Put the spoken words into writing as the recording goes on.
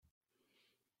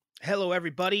Hello,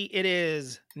 everybody. It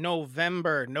is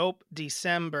November. Nope,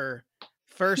 December.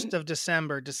 1st of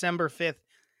December, December 5th,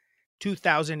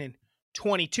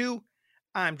 2022.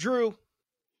 I'm Drew,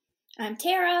 I'm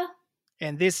Tara.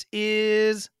 and this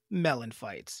is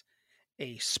MELLONfights,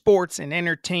 a sports and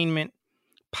entertainment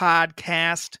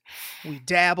podcast. We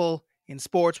dabble in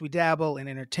sports, we dabble in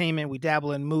entertainment, we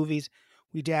dabble in movies,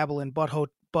 we dabble in butthole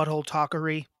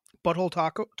talkery.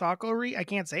 Talkery? I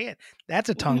can't say it. That's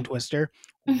a tongue twister.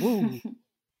 Woo.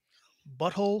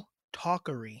 Butthole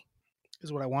talkery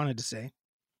is what I wanted to say.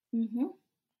 Mm-hmm.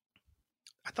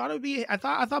 I thought it would be. I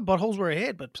thought buttholes were a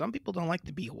hit, but some people don't like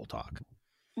the beehole talk.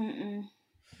 Mm-mm.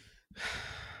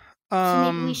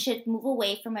 So maybe we should move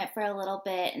away from it for a little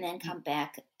bit and then come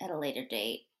back at a later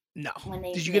date. No. When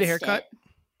they Did you get a haircut?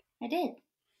 I did.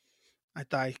 I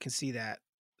thought you can see that.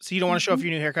 So you don't want to show off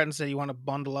your new haircut. Instead, you want to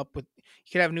bundle up with.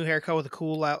 You could have a new haircut with a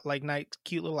cool,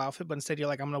 cute little outfit, but instead you're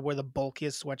like, I'm gonna wear the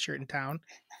bulkiest sweatshirt in town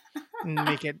and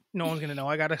make it. No one's gonna know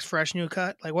I got a fresh new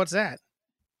cut. Like, what's that?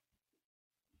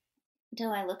 Do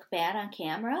I look bad on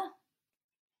camera?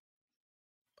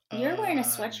 You're wearing a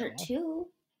sweatshirt too.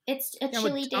 It's a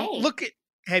chilly day.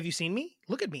 Have you seen me?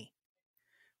 Look at me.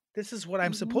 This is what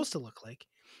I'm supposed to look like.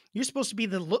 You're supposed to be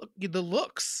the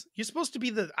looks. You're supposed to be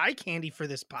the eye candy for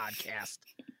this podcast.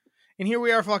 And here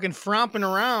we are fucking fromping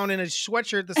around in a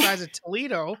sweatshirt the size of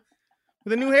Toledo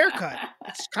with a new haircut.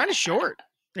 It's kind of short.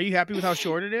 Are you happy with how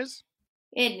short it is?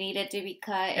 It needed to be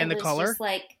cut. And the color? Just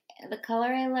like the color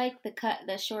I like, the cut,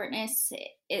 the shortness.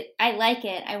 I like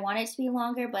it. I want it to be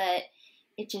longer, but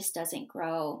it just doesn't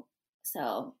grow.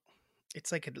 So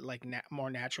it's like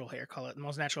more natural hair color. The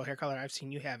most natural hair color I've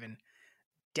seen you have in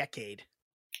decade.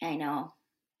 I know,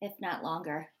 if not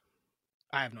longer.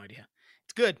 I have no idea.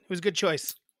 It's good. It was a good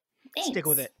choice. Thanks. Stick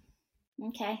with it.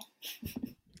 Okay.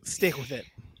 Stick with it.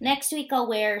 Next week I'll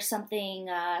wear something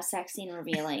sexy and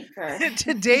revealing for.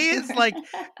 Today is like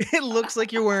it looks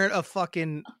like you're wearing a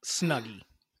fucking Snuggie.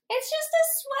 It's just a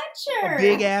sweatshirt. A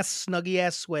big ass Snuggie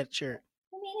ass sweatshirt.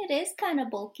 I mean, it is kind of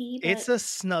bulky. But it's a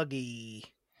Snuggie.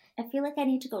 I feel like I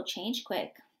need to go change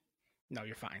quick. No,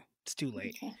 you're fine. It's too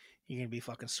late. Okay. You're gonna be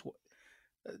fucking.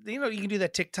 You know, you can do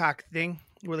that TikTok thing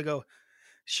where they go.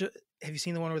 Have you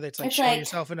seen the one where it's like showing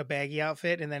yourself in a baggy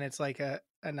outfit and then it's like a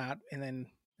not and then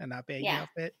a not baggy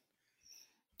outfit?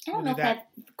 I don't know if I have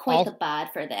quite the bod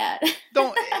for that.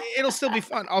 It'll still be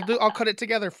fun. I'll cut it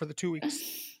together for the 2 weeks.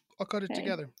 I'll cut it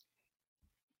together.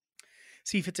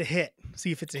 See if it's a hit.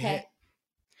 Hit.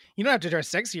 You don't have to dress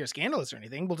sexy or scandalous or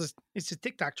anything. It's just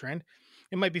TikTok trend.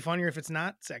 It might be funnier if it's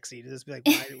not sexy to just be like,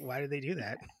 why did they do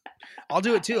that? I'll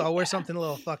do it too. I'll wear something a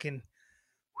little fucking.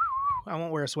 I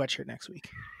won't wear a sweatshirt next week.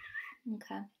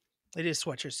 Okay. It is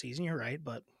sweatshirt season. You're right,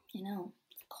 but I know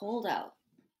it's cold out.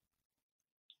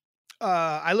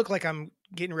 I look like I'm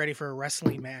getting ready for a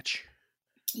wrestling match.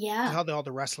 Yeah. That's how all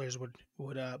the wrestlers would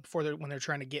when they're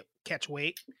trying to catch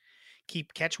weight,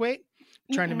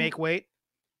 trying to make weight.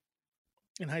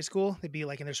 In high school, they'd be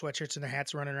like in their sweatshirts and their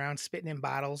hats running around, spitting in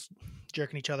bottles,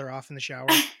 jerking each other off in the shower.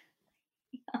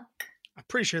 I'm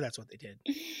pretty sure that's what they did.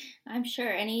 I'm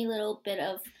sure any little bit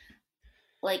of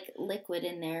like liquid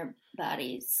in their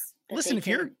bodies. Listen, if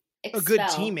you're a good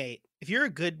teammate, if you're a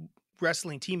good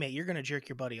wrestling teammate, you're going to jerk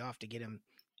your buddy off to get him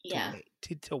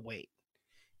to wait,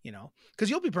 you know, because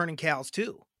you'll be burning calories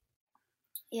too.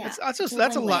 Yeah. That's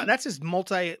a lot. That's just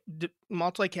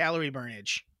multi-calorie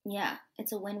burnage. Yeah.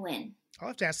 It's a win-win. I'll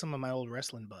have to ask some of my old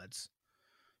wrestling buds.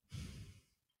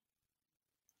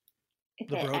 If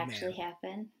that actually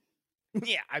happened.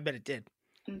 Yeah, I bet it did.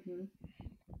 Mm-hmm.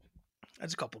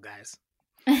 That's a couple guys.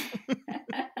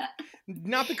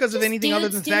 Not because of anything other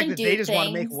than the fact that they just want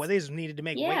to make what they just needed to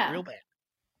make weight real bad.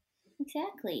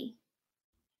 Exactly.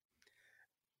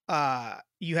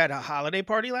 You had a holiday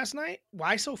party last night?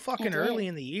 Why so fucking early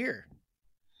in the year?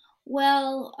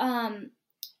 Well,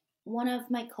 one of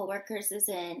my coworkers is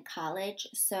in college,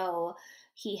 so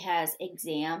he has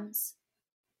exams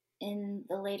in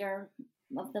the later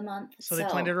of the month. So they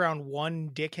planned it around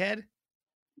one dickhead?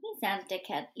 He's not a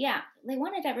dickhead. Yeah, they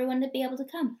wanted everyone to be able to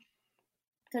come.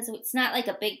 Because it's not like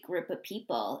a big group of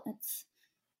people. It's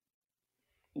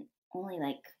only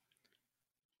like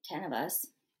 10 of us.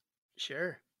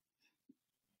 Sure.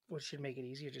 What should make it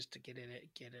easier just to get it?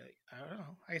 I don't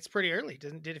know. It's pretty early.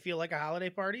 Did it feel like a holiday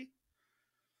party?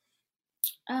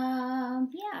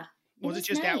 Yeah. Was it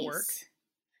just at work?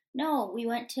 No, we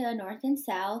went to North and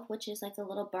South, which is like a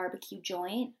little barbecue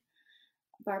joint.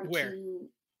 Where?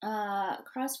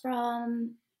 Across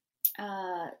from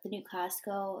the new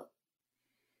Costco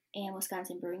and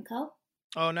Wisconsin Brewing Co.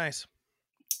 Oh, nice.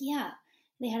 Yeah.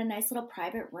 They had a nice little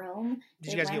private room.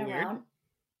 Did you guys get weird?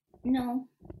 No.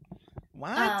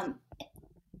 What?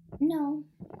 No.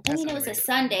 I That's mean, not it was a very-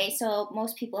 Sunday, so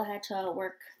most people had to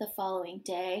work the following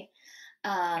day.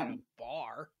 At a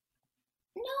bar.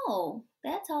 No,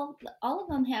 that's all. All of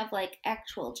them have like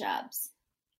actual jobs,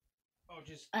 Oh,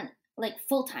 just like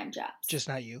full-time jobs. just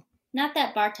not you. Not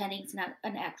that bartending's not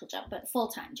an actual job, but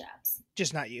full-time jobs.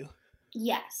 Just not you.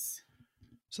 Yes.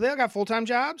 So they all got full-time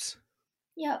jobs?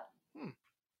 Yep.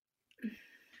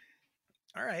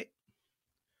 All right.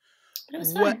 But it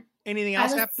was What? fun. Anything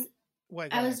else happened?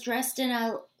 I was dressed in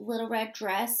a little red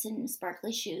dress and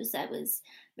sparkly shoes. I was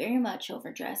very much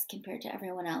overdressed compared to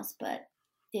everyone else, but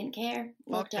didn't care.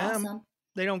 Looked awesome.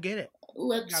 They don't get it.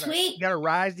 Looked sweet. You gotta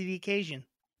rise to the occasion.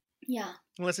 Yeah.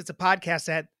 Unless it's a podcast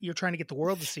that you're trying to get the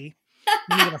world to see.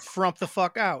 You're gonna frump the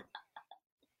fuck out.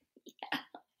 Yeah.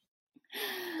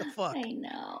 The fuck? I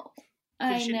know.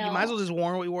 You might as well just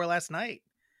wear what you wore last night.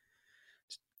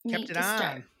 Kept it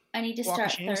on. I need to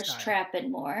start thirst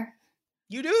trapping more.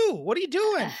 You do. What are you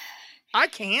doing? I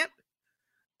can't.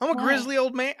 I'm a grizzly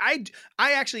old man. I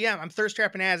actually am. I'm thirst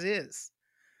trapping as is.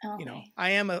 Okay. You know,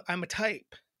 I'm a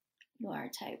type. You are a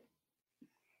type.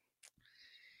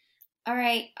 All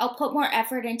right. I'll put more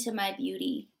effort into my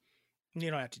beauty. You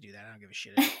don't have to do that. I don't give a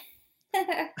shit.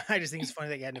 I just think it's funny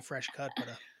that you had a fresh cut, but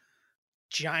a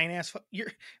giant ass.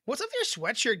 What's up with your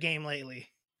sweatshirt game lately?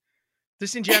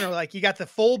 Just in general, like you got the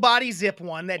full body zip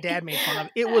one that Dad made fun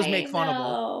of. It was make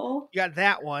funnable. You got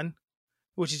that one,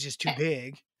 which is just too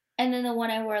big. And then the one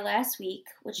I wore last week,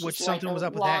 which something like was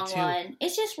up with that too. One.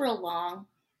 It's just real long.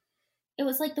 It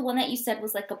was like the one that you said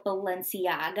was like a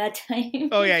Balenciaga type.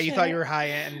 Oh yeah, you thought you were high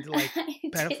end, like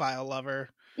pedophile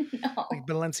lover. No. Like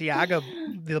the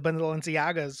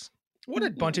Balenciagas. What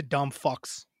a bunch of dumb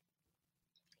fucks.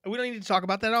 We don't need to talk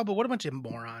about that at all, but what a bunch of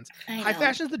morons. High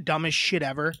fashion is the dumbest shit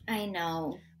ever. I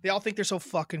know. They all think they're so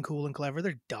fucking cool and clever.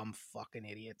 They're dumb fucking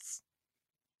idiots.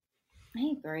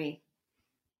 I agree.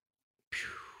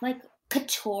 Like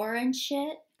couture and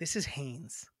shit. This is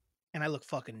Hanes, and I look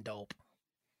fucking dope.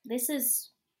 This is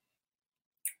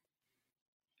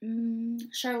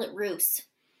Charlotte Russe.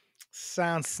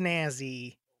 Sounds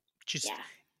snazzy. Just yeah.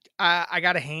 I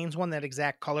got a Hanes one, that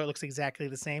exact color. It looks exactly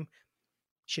the same.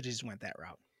 Should have just went that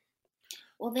route.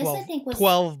 Well, this I think was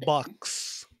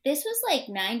 $12. This was like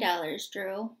 $9,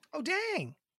 Drew. Oh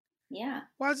dang! Yeah.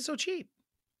 Why is it so cheap?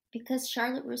 Because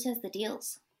Charlotte Russe has the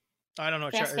deals. I don't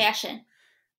know. Fast fashion.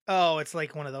 Oh, it's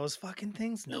like one of those fucking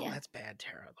things. No, that's bad,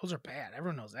 Tara. Those are bad.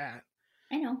 Everyone knows that.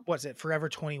 I know. What's it? Forever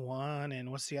 21,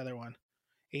 and what's the other one?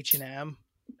 H&M.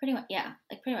 Pretty much, yeah.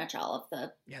 Like pretty much all of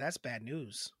the. Yeah, that's bad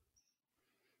news.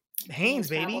 Hanes,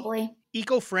 baby. Probably.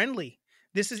 Eco-friendly.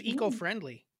 This is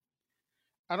eco-friendly.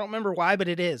 I don't remember why, but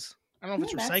it is. I don't know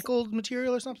if it's recycled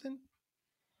material or something.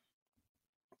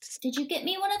 Did you get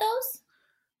me one of those?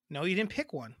 No, you didn't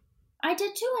pick one. I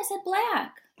did too. I said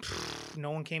black.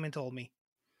 No one came and told me.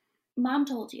 Mom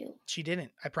told you. She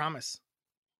didn't. I promise.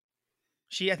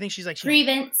 I think she's like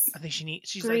grievance. I think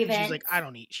she's like I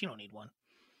don't need. She don't need one.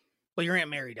 But your Aunt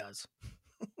Mary does.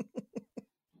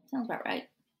 Sounds about right.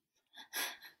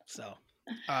 So,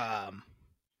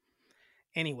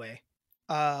 anyway,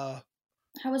 how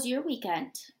was your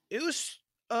weekend? It was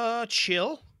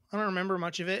chill. I don't remember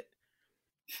much of it.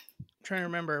 I'm trying to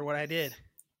remember what I did.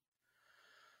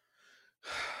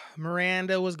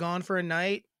 Miranda was gone for a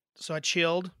night, so I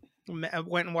chilled. I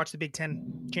went and watched the Big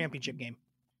Ten championship game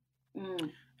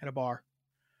at a bar.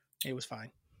 It was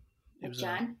fine. It was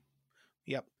John.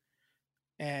 Yep.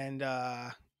 And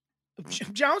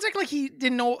John was acting like he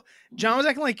didn't know. John was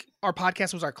acting like our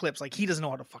podcast was our clips. Like he doesn't know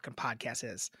what a fucking podcast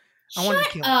is. I wanted to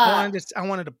kill him. I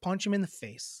wanted to punch him in the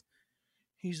face.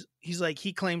 He's like,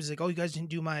 he claims like, oh, you guys didn't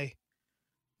do my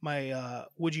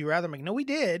would you rather? I'm like, no, we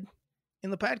did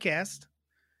in the podcast,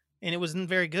 and it wasn't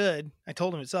very good. I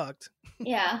told him it sucked.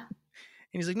 Yeah.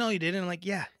 And he's like, no, you didn't. I'm like,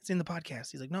 yeah, it's in the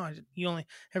podcast. He's like, no,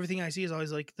 everything I see is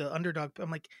always like the underdog. I'm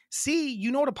like, see,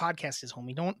 you know what a podcast is,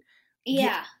 homie. Don't.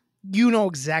 Yeah. You know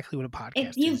exactly what a podcast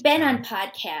is. You've been on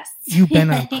podcasts. You've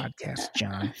been on podcasts,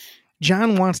 John.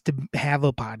 John wants to have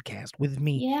a podcast with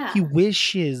me. Yeah. He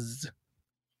wishes.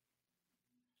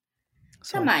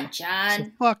 Come on, John. So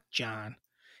fuck John.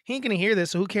 He ain't going to hear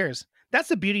this, so who cares? That's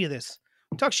the beauty of this.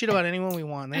 We talk shit about anyone we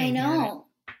want. I know.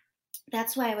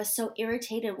 That's why I was so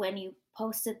irritated when you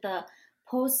posted the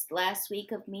post last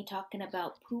week of me talking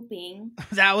about pooping.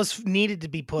 That was needed to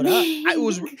be put up.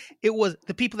 It was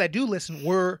the people that do listen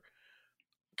were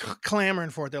clamoring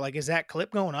for it. They're like, is that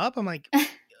clip going up? I'm like,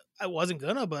 I wasn't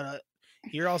gonna, but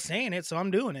you're all saying it, so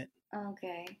I'm doing it.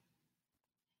 Okay.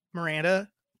 Miranda,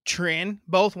 Trin,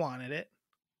 both wanted it.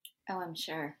 Oh, I'm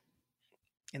sure.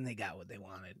 And they got what they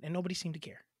wanted, and nobody seemed to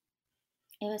care.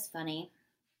 It was funny.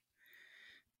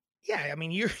 Yeah, I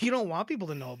mean, you don't want people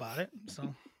to know about it,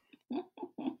 so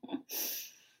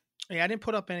yeah. I didn't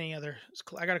put up any other.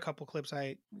 I got a couple clips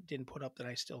I didn't put up that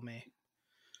I still may.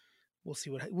 We'll see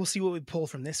what we pull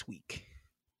from this week.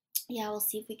 Yeah, we'll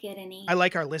see if we get any. I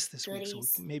like our list this goodies. week,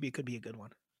 so maybe it could be a good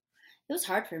one. It was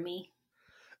hard for me.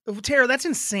 Tara, that's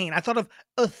insane. I thought of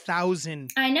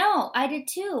 1,000. I know, I did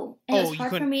too. And it was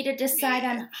hard for me to decide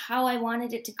on how I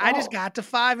wanted it to go. I just got to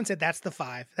 5 and said, that's the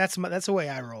 5. That's the way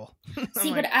I roll.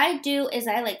 See, what I do is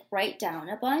I like write down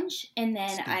a bunch and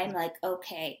then I'm like,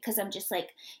 okay, because I'm just like,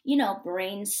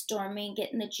 brainstorming,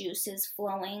 getting the juices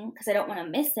flowing because I don't want to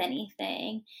miss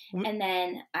anything. And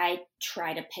then I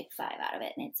try to pick 5 out of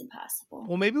it and it's impossible.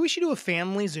 Well, maybe we should do a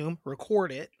family Zoom,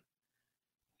 record it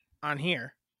on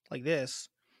here like this.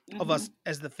 Of us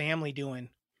as the family doing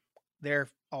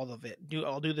all of it.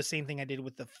 I'll do the same thing I did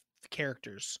with the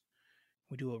characters.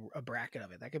 We do a bracket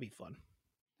of it. That could be fun.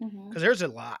 Because there's a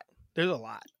lot. I'd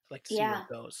like to see where it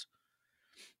goes.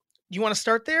 Do you want to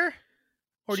start there?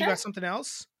 Or do you got something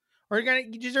else? Or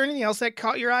is there anything else that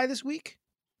caught your eye this week?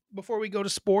 Before we go to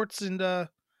sports and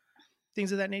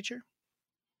things of that nature?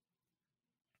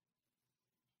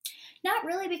 Not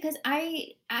really, because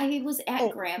I was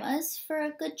at grandma's for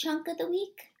a good chunk of the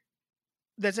week.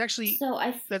 That's actually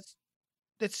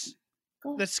let's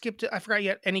skip to. I forgot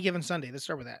yet. Any Given Sunday. Let's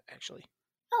start with that. Actually.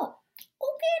 Oh,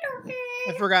 okay.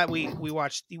 I forgot we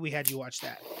had you watch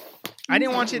that. I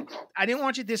didn't watch it. I didn't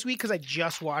watch it this week because I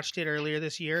just watched it earlier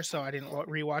this year, so I didn't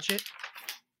rewatch it.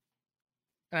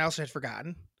 And I also had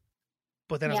forgotten.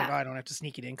 But then I was like, oh, I don't have to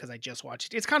sneak it in because I just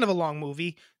watched it. It's kind of a long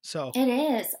movie, so it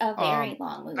is a very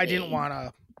long movie. I didn't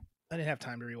have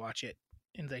time to rewatch it,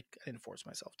 and I didn't force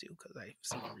myself to because I've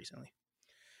seen it recently.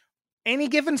 Any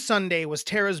Given Sunday was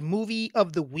Tara's movie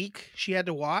of the week. She had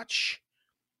to watch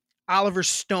Oliver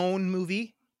Stone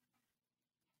movie.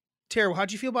 Tara,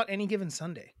 how'd you feel about Any Given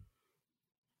Sunday?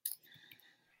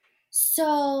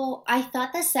 So I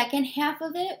thought the second half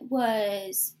of it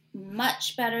was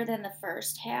much better than the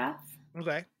first half.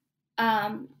 Okay.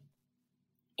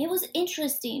 It was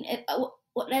interesting.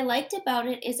 What I liked about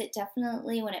it is it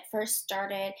definitely, when it first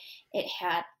started, it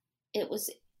was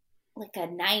like a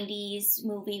 90s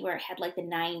movie where it had like the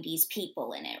 90s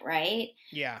people in it, right?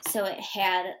 Yeah. So it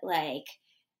had like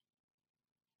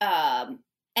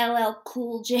LL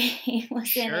Cool J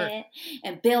was in it,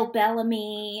 and Bill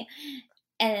Bellamy,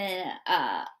 and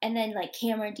then like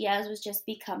Cameron Diaz was just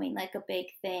becoming like a big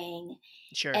thing.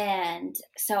 Sure. And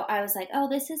so I was like, oh,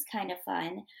 this is kind of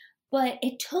fun. But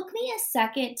it took me a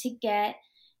second to get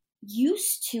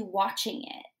used to watching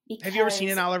it. Have you ever seen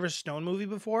an Oliver Stone movie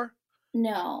before?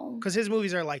 No. Because his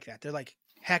movies are like that. They're like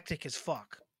hectic as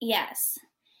fuck. Yes.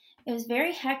 It was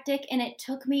very hectic, and it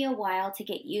took me a while to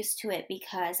get used to it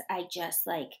because I just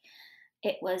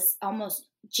it was almost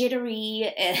jittery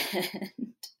and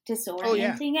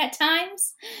disorienting at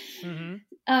times.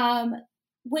 Mm-hmm.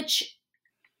 Which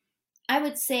I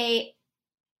would say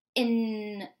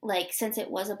since it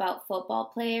was about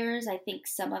football players, I think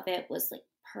some of it was like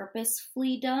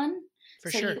purposefully done.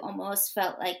 So you almost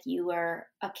felt like you were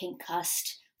a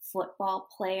concussed football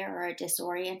player or a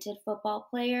disoriented football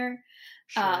player.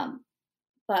 Sure.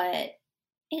 But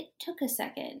it took a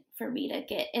second for me to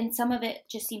get, and some of it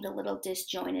just seemed a little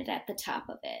disjointed at the top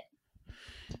of it.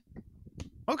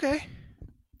 Okay.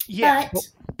 Yeah.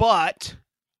 But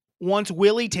once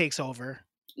Willie takes over.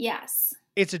 Yes.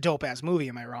 It's a dope ass movie.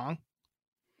 Am I wrong?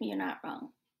 You're not wrong.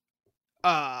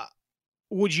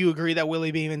 Would you agree that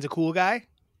Willie Beeman's a cool guy?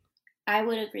 I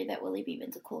would agree that Willie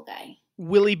Beeman's a cool guy.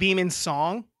 Willie Beeman's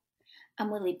song?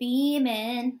 I'm Willie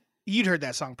Beeman. You'd heard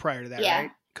that song prior to that,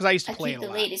 right? Because I used to play it a lot.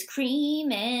 The latest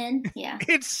creamin'. Yeah.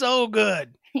 It's so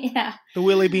good. Yeah. The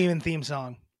Willie Beeman theme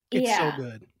song. It's so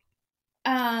good.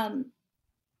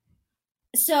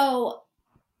 So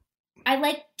I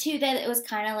like too that it was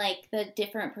kind of like the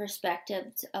different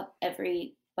perspectives of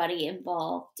everybody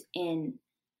involved in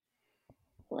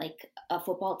like a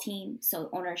football team. So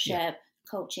ownership,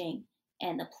 coaching,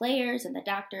 and the players and the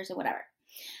doctors and whatever.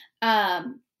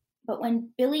 But when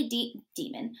Willie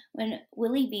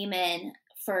Beeman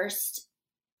first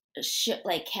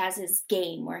has his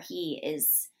game where he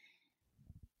is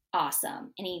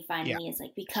awesome and he finally is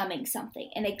like becoming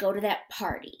something, and they go to that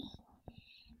party.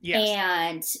 Yes.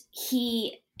 And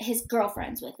his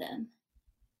girlfriend's with him,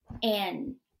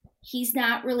 and he's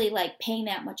not really like paying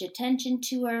that much attention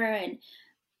to her, and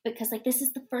because like this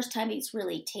is the first time he's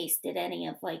really tasted any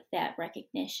of like that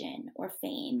recognition or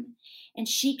fame, and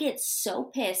she gets so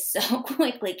pissed so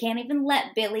quickly, can't even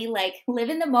let Billy like live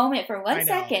in the moment for 1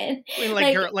 second. And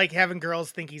like having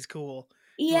girls think he's cool.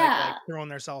 Yeah. Like throwing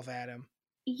themselves at him.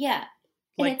 Yeah.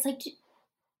 And it's like,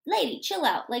 lady, chill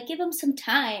out. Like, give him some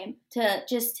time to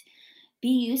just be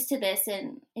used to this.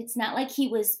 And it's not like he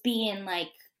was being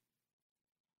like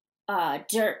a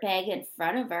dirtbag in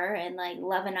front of her and like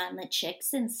loving on the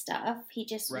chicks and stuff. He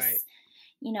just Right. was,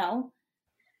 you know.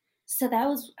 So that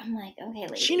was, I'm like, okay,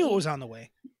 lady. She knew it was on the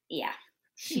way. Yeah,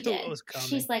 She she knew did. it was coming.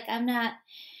 She's like, I'm not.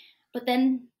 But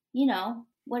then, you know,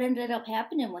 what ended up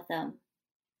happening with them?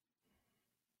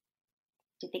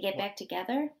 Did they get back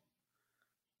together?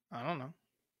 I don't know.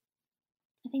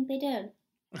 I think they did.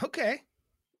 Okay.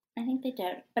 I think they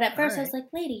did. But at first I was like,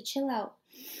 lady, chill out.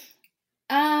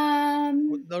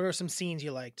 Those are some scenes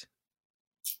you liked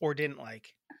or didn't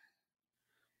like.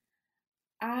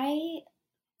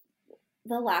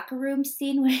 The locker room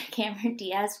scene when Cameron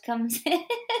Diaz comes in.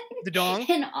 The dong?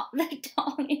 And the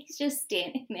dong, he's just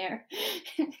standing there.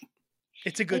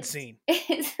 It's a good scene.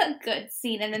 It's a good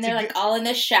scene. And then they're like all in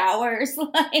the showers.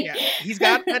 Like, yeah,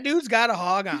 that dude's got a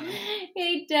hog on him.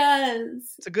 He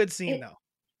does. It's a good scene though.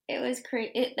 It was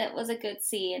great. That was a good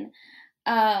scene.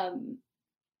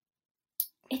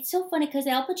 It's so funny because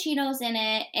Al Pacino's in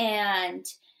it and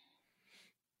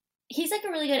he's like a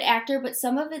really good actor, but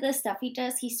some of the stuff he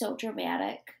does, he's so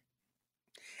dramatic.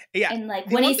 Yeah. And like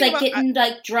when he's like getting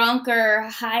like drunk or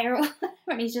high or whatever,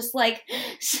 and he's just like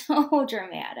so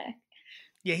dramatic.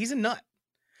 Yeah, he's a nut.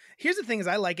 Here's the thing is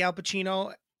I like Al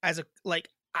Pacino as a like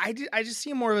I just see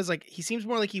him more as like he seems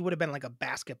more like he would have been like a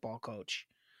basketball coach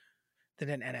than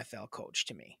an NFL coach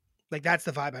to me. Like that's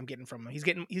the vibe I'm getting from him. He's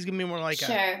gonna be more like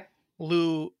a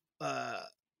Lou not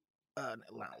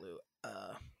Lou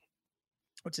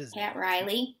what's his name?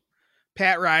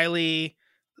 Pat Riley.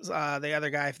 The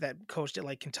other guy that coached at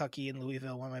like Kentucky and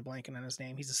Louisville. Why am I blanking on his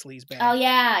name? He's a sleazebag. Oh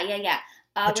yeah.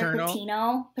 Paterno.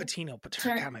 Patino.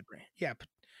 God, my brain. Yeah.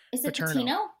 Is it Patino?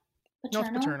 No, it's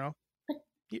Paterno.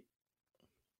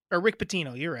 Or Rick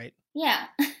Pitino. You're right. Yeah.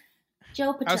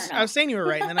 Joe Paterno. I was saying you were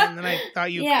right, and then I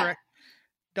thought you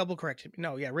double corrected me.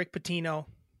 No, yeah, Rick Pitino.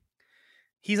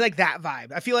 He's like that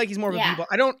vibe. I feel like he's more of a b-ball.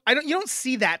 You don't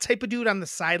see that type of dude on the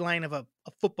sideline of a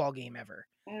football game ever.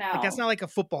 No. Like that's not like a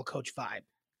football coach vibe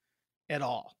at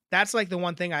all. That's like the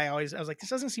one thing I was like, this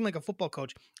doesn't seem like a football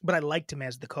coach, but I liked him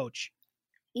as the coach.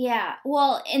 Yeah.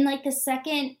 Well, in like the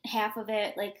second half of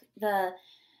it, like the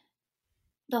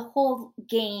whole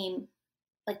game,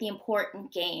 like the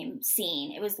important game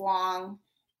scene, it was long.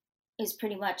 It was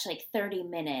pretty much like 30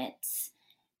 minutes.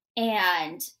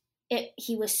 And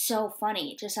he was so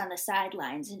funny just on the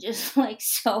sidelines and just like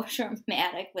so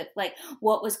dramatic with like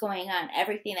what was going on,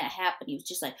 everything that happened. He was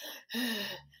just like,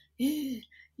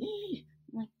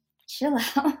 like chill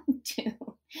out, dude.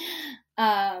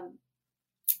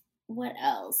 What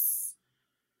else?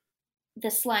 The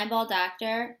Slimeball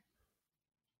Doctor.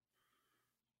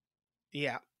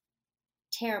 Yeah.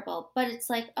 Terrible. But it's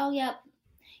like, oh, yeah,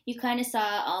 you kind of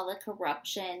saw all the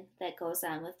corruption that goes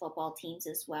on with football teams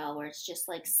as well, where it's just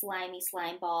like slimy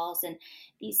slime balls and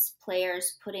these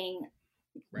players putting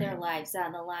their lives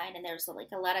on the line. And there's like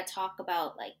a lot of talk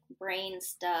about like brain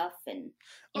stuff and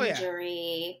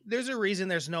injury. Yeah. There's a reason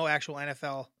there's no actual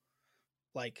NFL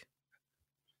like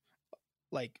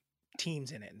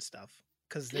teams in it and stuff.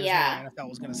 Because there's no NFL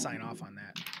was going to sign off on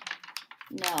that.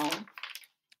 No.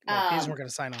 They just weren't going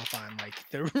to sign off on like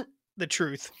the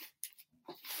truth.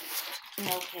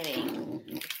 No kidding.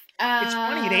 It's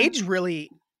funny. It aged really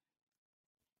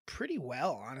pretty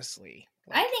well, honestly.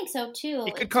 Like, I think so too.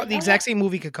 It could the exact same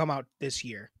movie could come out this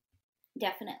year.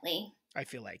 Definitely. I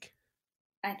feel like.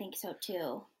 I think so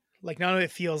too. Like none of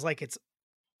it feels like it's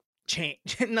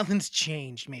changed. Nothing's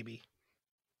changed. Maybe.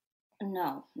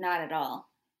 No, not at all.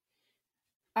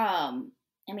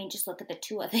 I mean, just look at the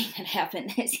Tua thing that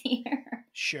happened this year.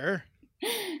 Sure.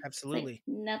 Absolutely.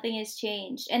 Like, nothing has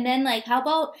changed. And then, like, how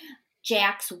about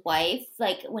Jack's wife?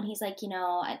 Like, when he's like,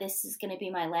 this is going to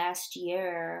be my last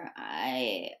year.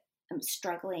 I'm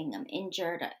struggling. I'm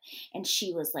injured. And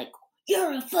she was like,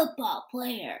 you're a football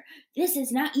player. This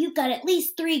is not, you've got at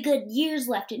least 3 good years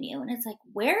left in you. And it's like,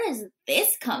 where is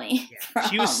this coming from?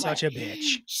 She was such a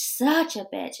bitch. Such a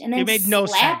bitch. And then it made no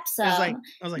sense. Him. I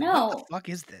was like, no. What the fuck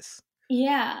is this?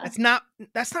 Yeah. That's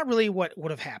not really what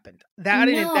would have happened. That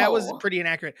was pretty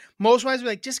inaccurate. Most wives would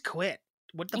be like, just quit.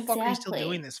 What the fuck are you still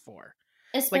doing this for?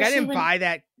 Especially like I didn't buy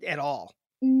that at all.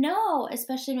 No,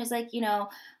 especially when it was like,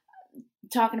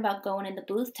 talking about going in the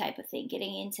booth type of thing,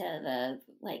 getting into the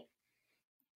like,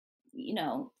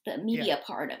 the media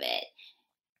part of it.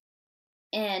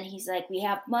 And he's like, we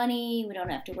have money, we don't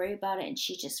have to worry about it. And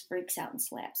she just freaks out and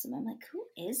slaps him. I'm like, who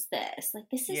is this? Like,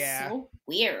 this is so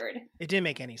weird. It didn't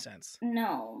make any sense.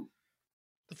 No.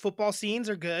 The football scenes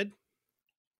are good.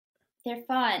 They're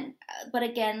fun, but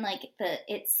again, like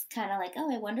it's kind of like,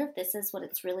 oh, I wonder if this is what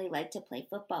it's really like to play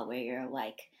football, where you're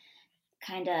like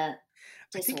kind of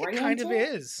I think it kind of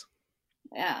disoriented. is.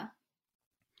 Yeah,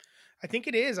 I think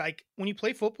it is. Like when you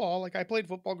play football, like I played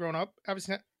football growing up,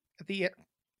 obviously not at the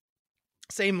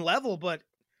same level, but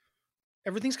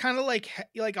everything's kind of like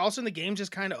all of a sudden the game's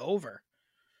just kind of over.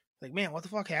 Like, man, what the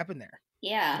fuck happened there?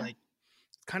 yeah. Like,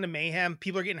 kind of mayhem.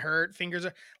 People are getting hurt. Fingers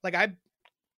are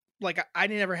I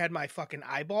never had my fucking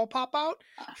eyeball pop out.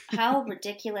 How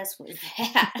ridiculous was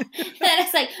that? Then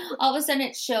it's like all of a sudden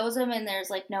it shows them, and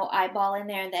there's like no eyeball in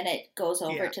there, and then it goes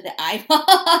over Yeah, to the eyeball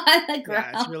on the yeah, ground,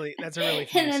 that's a really and funny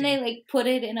then scene. they like put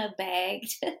it in a bag.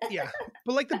 Yeah,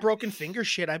 but like the broken finger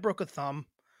shit, I broke a thumb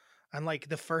on like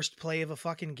the first play of a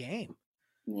fucking game,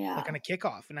 Yeah, like on a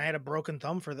kickoff, and I had a broken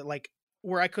thumb for the like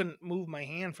where I couldn't move my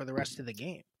hand for the rest of the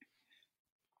game.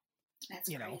 that's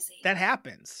You know, crazy. that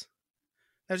happens.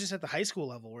 That was just at the high school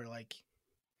level where like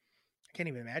I can't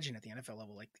even imagine at the NFL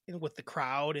level, like with the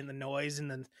crowd and the noise in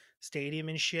the stadium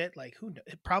and shit. Like,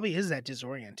 it probably is that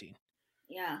disorienting.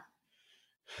 Yeah,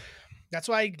 That's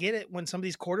why I get it when some of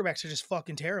these quarterbacks are just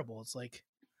fucking terrible. It's like, it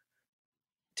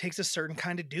takes a certain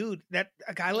kind of dude. That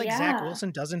a guy like Zach yeah.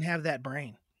 Wilson doesn't have that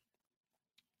brain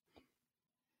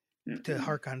to Mm-mm.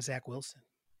 hark on Zach Wilson.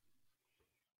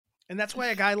 And that's why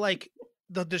a guy like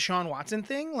the Deshaun Watson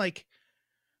thing, like,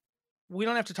 we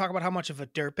don't have to talk about how much of a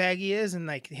dirtbag he is and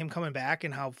like him coming back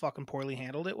and how fucking poorly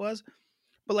handled it was.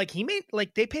 But like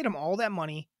they paid him all that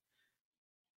money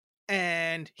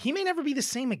and he may never be the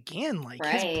same again. Like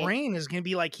his Right. brain is going to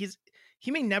be like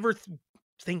he may never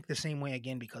think the same way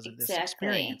again because of this Exactly.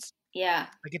 experience. Yeah.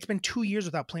 Like it's been 2 years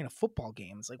without playing a football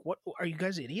game. It's like, what are you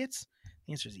guys idiots?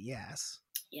 The answer is yes.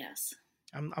 Yes.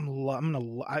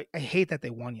 I hate that they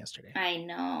won yesterday. I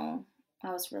know.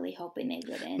 I was really hoping they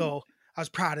wouldn't. Though I was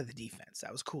proud of the defense.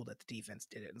 That was cool that the defense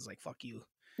did it. It's like, fuck you.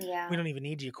 Yeah. We don't even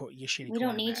need you shitty We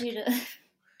don't need you quarterback. to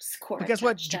score But a guess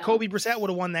what? touchdown. Jacoby Brissett would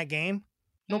have won that game.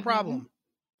 No problem.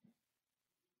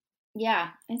 Yeah,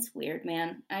 it's weird,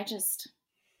 man. I just.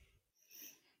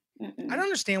 I don't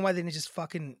understand why they didn't just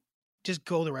fucking just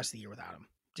go the rest of the year without him.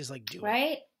 Just like do it.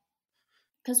 Right?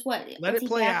 Because what? Let What's it he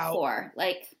play back out for?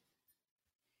 Like,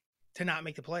 to not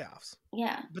make the playoffs.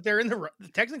 yeah, But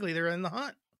technically they're in the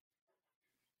hunt.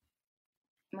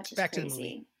 which is Back to the crazy.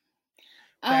 movie.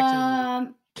 Back to the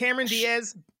movie. Cameron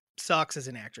Diaz sucks as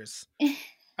an actress.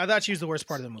 I thought she was the worst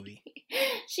part of the movie.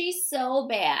 She's so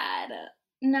bad.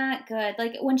 Not good.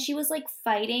 Like when she was like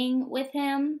fighting with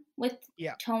him, with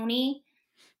Tony.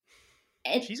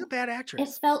 She's a bad It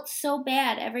actress. felt so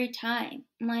bad every time.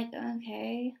 I'm like,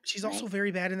 okay. She's also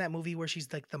very bad in that movie where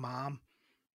she's like the mom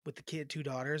with the two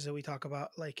daughters that we talk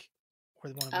about, like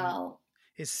where one of them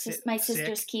is My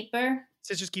Sister's Keeper.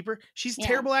 Sister's Keeper. She's a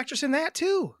terrible actress in that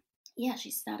too. Yeah,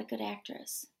 she's not a good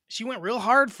actress. She went real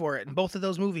hard for it in both of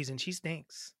those movies, and she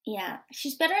stinks. Yeah,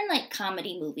 she's better in like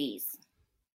comedy movies.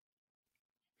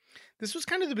 This was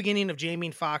kind of the beginning of Jamie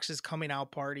Foxx's coming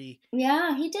out party.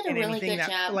 Yeah, he did a really good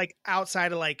job. Like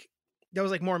outside of like that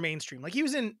was like more mainstream. Like he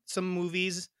was in some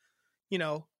movies, you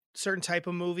know, certain type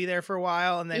of movie there for a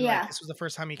while, and then like this was the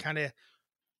first time he kind of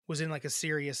was in like a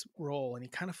serious role, and he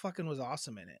kind of fucking was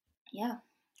awesome in it. Yeah,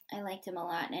 I liked him a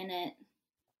lot in it.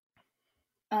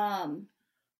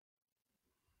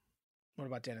 What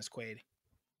about Dennis Quaid?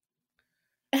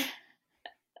 He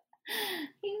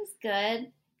was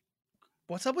good.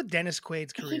 What's up with Dennis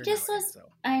Quaid's career? He just nowadays, was.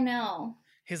 I know.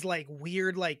 His like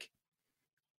weird like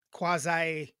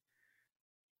quasi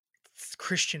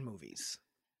Christian movies,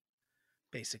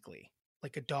 basically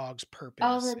like A Dog's Purpose.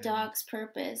 Oh, The Dog's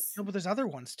Purpose. No, but there's other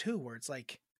ones too where it's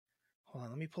like, hold on,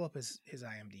 let me pull up his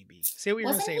IMDb. Say what you're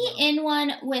Wasn't gonna say. Wasn't he in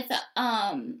one with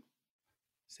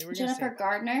Jennifer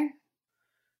Gardner?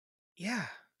 Yeah.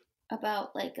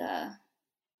 About like a.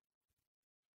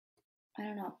 I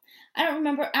don't know. I don't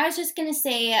remember. I was just gonna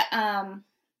say, he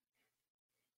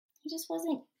just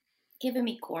wasn't giving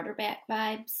me quarterback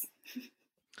vibes.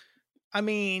 I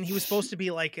mean, he was supposed to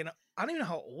be like I don't even know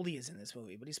how old he is in this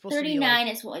movie, but he's supposed 39 to be 39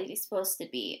 is what he's supposed to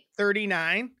be.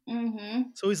 39? Mm-hmm.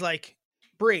 So he's like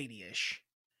Brady-ish.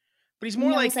 But he's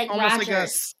more like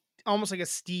almost like a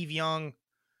Steve Young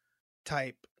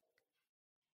type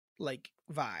like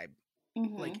vibe.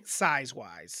 Like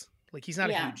size-wise. Like he's not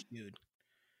a huge dude.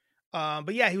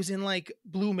 But yeah, he was in like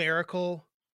Blue Miracle,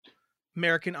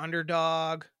 American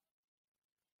Underdog.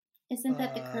 Isn't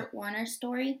that the Kurt Warner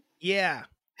story? Yeah.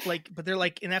 Like, but they're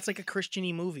like, and that's like a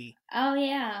Christian-y movie. Oh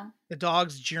yeah. The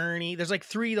Dog's Journey. There's like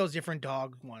 3 of those different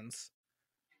dog ones.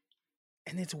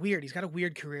 And it's weird. He's got a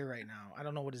weird career right now. I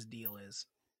don't know what his deal is.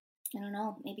 I don't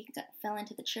know. Maybe he fell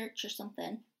into the church or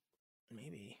something.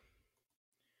 Maybe.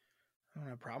 don't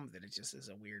have a problem with it. It just is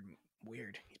a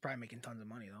weird. He's probably making tons of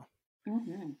money though.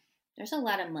 Mm-hmm. There's a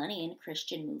lot of money in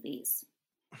Christian movies.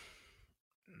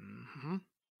 Mm-hmm.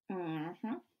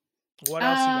 Mm-hmm. What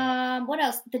else you got? What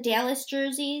else? The Dallas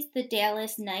jerseys, the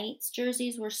Dallas Knights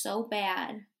jerseys were so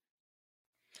bad.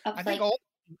 I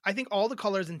think all the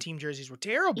colors in team jerseys were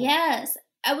terrible. Yes,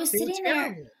 I was They were sitting there.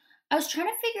 terrible. I was trying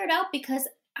to figure it out because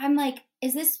I'm like,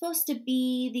 is this supposed to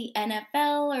be the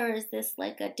NFL or is this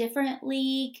like a different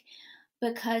league?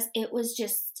 Because it was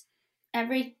just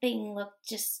everything looked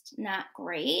just not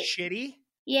great. Shitty.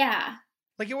 Yeah.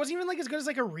 Like it wasn't even like as good as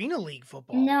like Arena League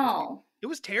football. No. It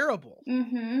was terrible.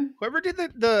 Mm-hmm. Whoever did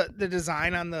the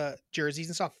design on the jerseys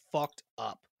and stuff fucked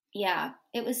up. Yeah,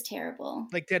 it was terrible.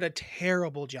 Like did a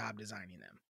terrible job designing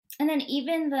them. And then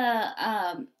even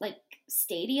the like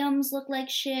stadiums look like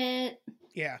shit.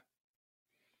 Yeah.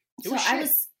 So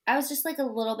I was just like a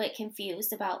little bit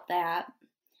confused about that.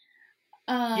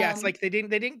 Yeah, it's like they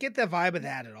didn't get the vibe of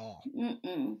that at all.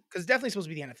 Because it's definitely supposed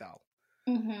to be the NFL.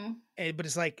 Mm-hmm. But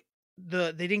it's like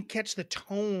they didn't catch the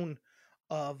tone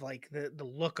of like the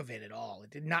look of it at all.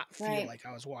 It did not feel like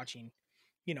I was watching.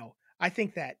 You know, I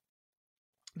think that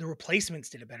the replacements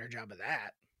did a better job of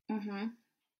that. Mm-hmm.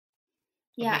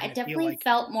 Yeah, it definitely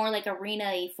felt more like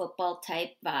arena football type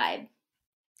vibe.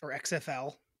 Or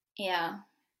XFL. Yeah.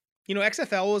 You know,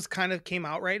 XFL was kind of came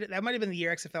out, right? That might have been the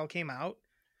year XFL came out.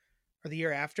 Or the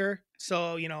year after.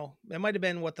 So, you know, that might have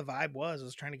been what the vibe was. I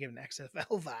was trying to give an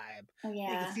XFL vibe. Oh,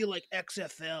 yeah. Make it feel like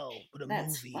XFL, but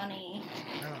That's movie. Funny.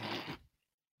 I don't know.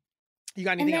 You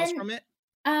got anything else from it?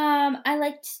 I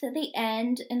liked the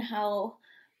end and how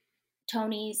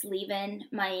Tony's leaving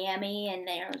Miami and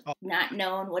they're not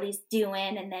knowing what he's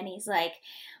doing. And then he's like,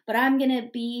 but I'm going to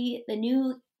be the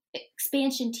new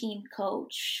expansion team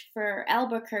coach for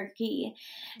Albuquerque.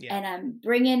 Yeah. And I'm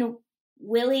bringing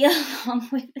Willie along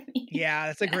with me. Yeah,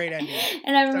 that's a great ending.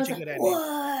 And everyone's like,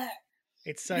 what?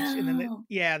 It's such, no. And then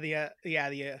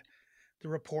the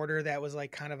reporter that was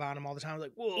like kind of on him all the time was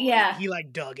like, whoa, yeah. He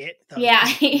like dug it. Yeah.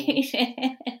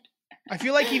 I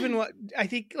feel like I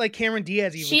think like Cameron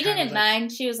Diaz even she didn't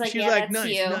mind. She was like, yeah, that's nice,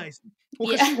 you. Nice.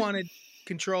 Well, because she wanted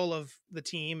control of the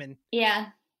team and yeah.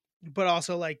 But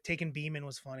also like taking Beeman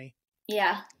was funny.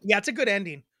 Yeah. Yeah, it's a good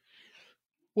ending.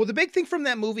 Well, the big thing from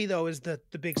that movie, though, is the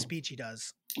big speech he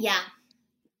does. Yeah.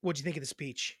 What'd you think of the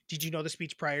speech? Did you know the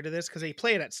speech prior to this? Because they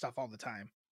play that stuff all the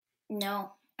time.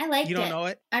 No. I liked it. You don't know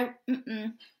it? I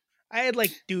had,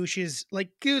 like, douches. Like,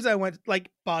 dudes I went, like,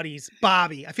 buddies.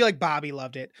 Bobby. I feel like Bobby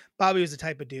loved it. Bobby was the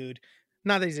type of dude.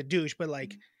 Not that he's a douche, but,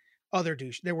 like, other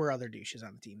douche. There were other douches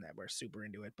on the team that were super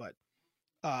into it. But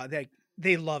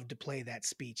they loved to play that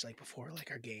speech, like, before, like,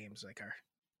 our games. Like,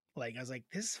 I was like,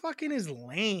 this fucking is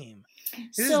lame.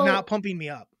 This is not pumping me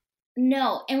up.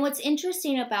 No. And what's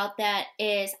interesting about that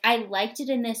is I liked it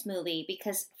in this movie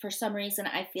because for some reason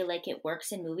I feel like it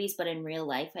works in movies, but in real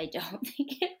life, I don't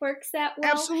think it works that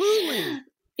well. Absolutely.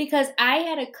 Because I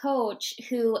had a coach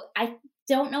who I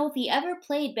don't know if he ever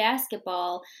played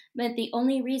basketball, but the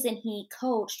only reason he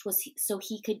coached was so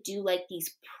he could do like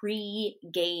these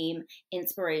pre-game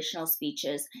inspirational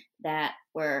speeches that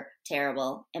were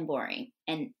terrible and boring.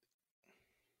 And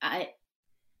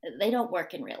they don't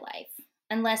work in real life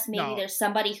unless maybe there's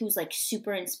somebody who's like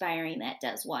super inspiring that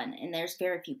does one. And there's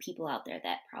very few people out there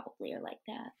that probably are like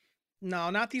that. No,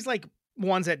 not these like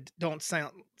ones that don't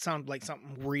sound like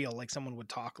something real, like someone would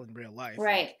talk in real life.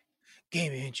 Right. Like,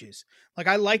 game inches. Like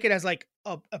I like it as like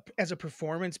as a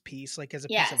performance piece, like as a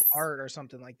piece of art or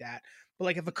something like that. But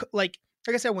like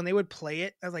like I said, when they would play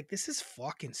it, I was like, this is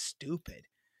fucking stupid.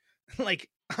 Like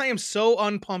I am so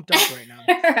unpumped up right now.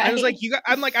 Right. I was like,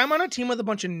 I'm on a team with a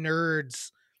bunch of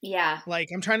nerds. Yeah. Like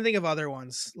I'm trying to think of other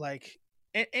ones, like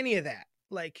any of that.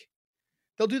 Like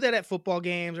they'll do that at football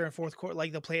games or in fourth quarter.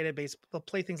 Like they'll play it at baseball. They'll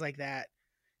play things like that,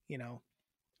 you know,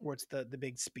 where it's the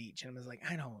big speech. And I was like,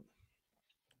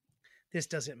 this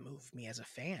doesn't move me as a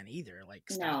fan either. Like,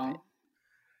 stop it.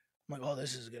 I'm like, oh,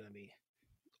 this is going to be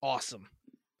awesome.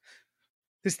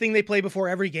 This thing they play before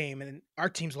every game, and our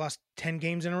team's lost 10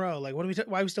 games in a row. Like, why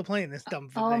are we still playing this dumb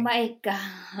thing? Oh my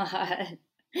God.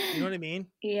 You know what I mean?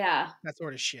 Yeah. That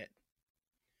sort of shit.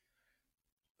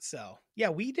 So, yeah,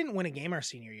 we didn't win a game our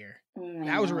senior year.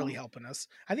 That was really helping us.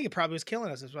 I think it probably was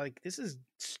killing us. It's like, this is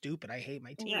stupid. I hate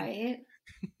my team. Right.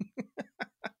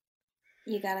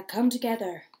 You got to come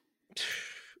together.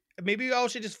 Maybe we all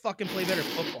should just fucking play better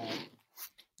football.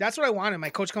 That's what I wanted. My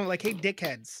coach coming like, hey,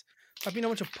 dickheads. Stop being a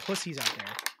bunch of pussies out there.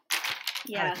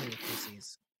 Yeah. I play with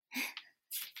pussies.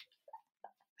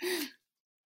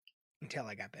 Until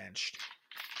I got benched.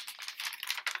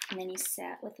 And then you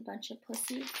sat with a bunch of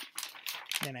pussies.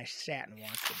 Then I sat and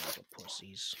watched a bunch of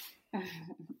pussies. Oh,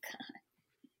 God.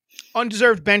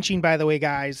 Undeserved benching, by the way,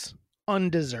 guys.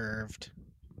 Undeserved.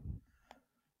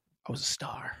 I was a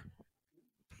star.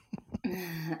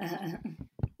 I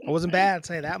wasn't bad, I'd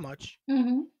say that much.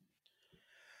 Mm-hmm.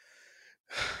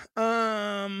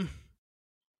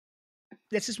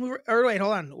 Let's just move. Or wait,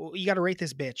 hold on. You got to rate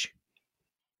this bitch.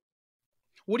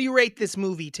 What do you rate this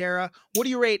movie, Tara? What do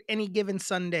you rate Any Given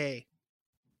Sunday?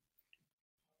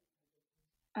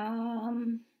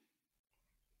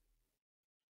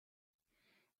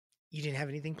 You didn't have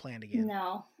anything planned again.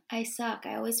 No, I suck.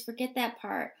 I always forget that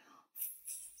part.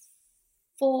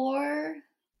 4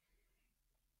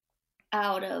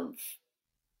 out of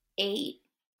 8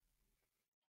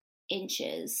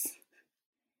 inches.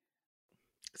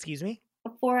 Excuse me?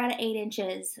 4 out of 8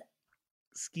 inches.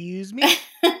 Excuse me?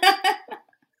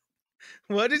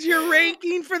 What is your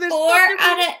ranking for this? 4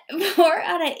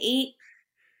 out of 8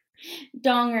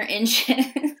 donger inches.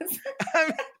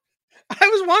 I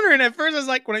was wondering at first. I was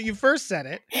like, when you first said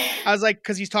it, I was like,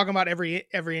 because he's talking about every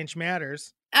inch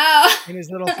matters. Oh, in his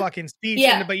little fucking speech.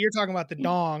 Yeah. But you're talking about the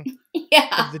dong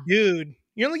yeah. of the dude.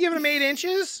 You're only giving him 8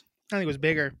 inches? I think it was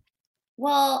bigger.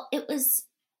 Well, it was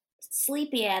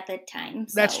sleepy at the time.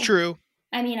 So, that's true.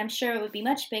 I mean, I'm sure it would be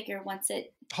much bigger once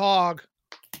it. Hog.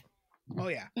 Oh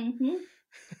yeah. Mm-hmm.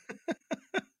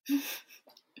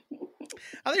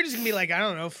 I think just gonna be like, I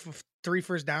don't know, 3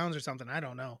 first downs or something. I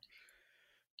don't know.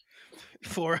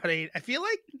 4 out of 8. I feel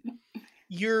like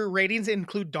your ratings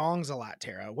include dongs a lot,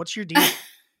 Tara. What's your deal?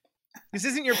 This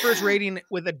isn't your first rating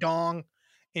with a dong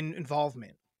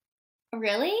involvement.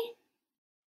 Really?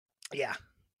 Yeah.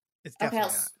 It's definitely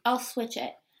okay, not. I'll switch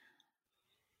it.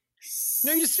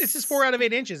 No, it's just 4 out of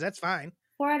 8 inches. That's fine.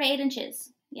 4 out of 8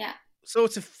 inches. Yeah. So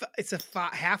it's a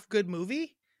half good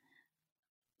movie?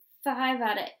 5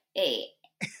 out of 8.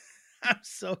 I'm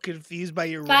so confused by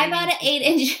your 5 out of 8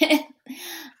 inches.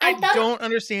 I don't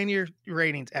understand your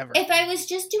ratings ever. If I was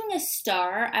just doing a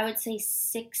star, I would say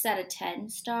 6 out of 10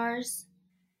 stars.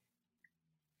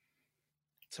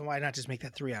 So why not just make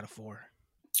that 3 out of 4?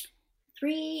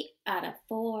 3 out of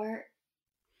 4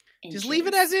 inches. Just leave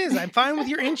it as is. I'm fine with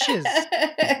your inches.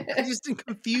 I'm just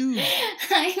confused.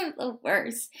 I'm the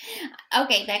worst.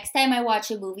 Okay, next time I watch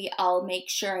a movie, I'll make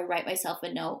sure I write myself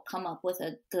a note, come up with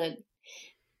a good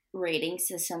rating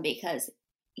system, because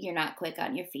you're not quick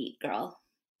on your feet, girl.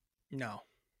 No.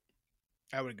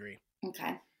 I would agree.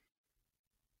 Okay.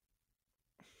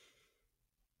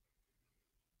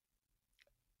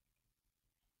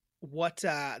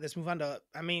 Let's move on to,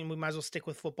 I mean, we might as well stick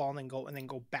with football and then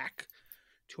go back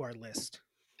to our list.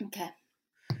 Okay.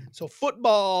 So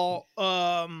football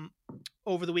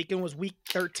over the weekend was week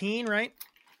 13, right?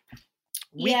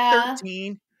 Week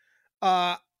 13.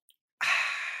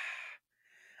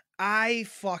 I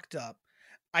fucked up.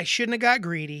 I shouldn't have got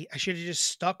greedy. I should have just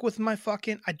stuck with my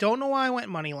I don't know why I went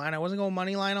money line. I wasn't going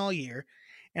money line all year,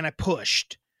 and I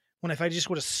pushed. When if I just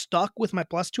would have stuck with my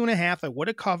plus 2.5, I would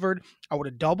have covered. I would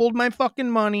have doubled my fucking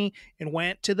money and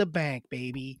went to the bank,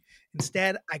 baby.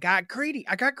 Instead, I got greedy.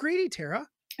 Tara.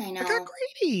 I know. I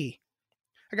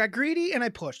got greedy and I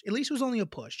pushed. At least it was only a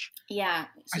push. Yeah.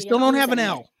 So I still don't have an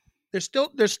L. There's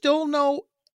still no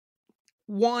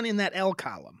 1 in that L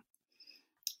column.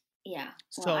 Yeah.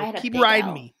 Well, so keep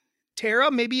riding me.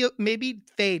 Tara, maybe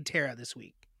fade Tara this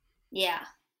week. Yeah.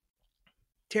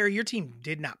 Tara, your team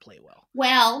did not play well.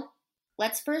 Well,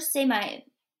 let's first say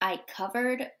I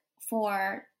covered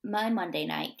for my Monday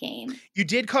night game. You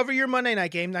did cover your Monday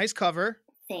night game. Nice cover.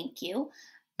 Thank you.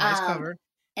 Nice cover.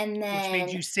 And then, which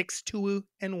made you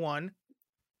 6-2-1.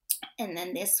 And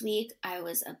then this week I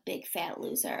was a big fat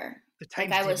loser. The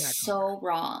Titans I was so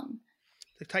wrong.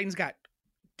 The Titans got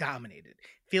dominated.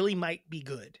 Philly might be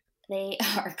good. They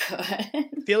are good.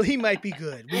 Philly might be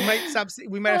good. We might have stopped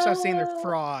saying they're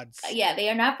frauds. Yeah, they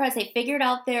are not frauds. They figured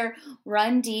out their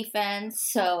run defense,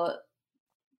 so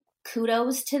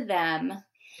kudos to them.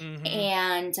 Mm-hmm.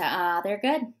 And they're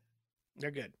good.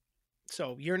 They're good.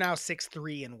 So you're now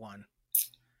 6-3-1.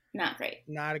 Not great.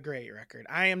 Not a great record.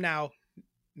 I am now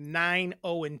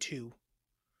 9-0-2.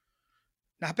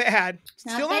 Not bad.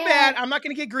 Still not bad. I'm not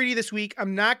going to get greedy this week.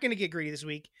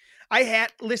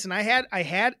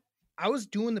 I was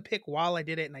doing the pick while I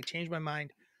did it, and I changed my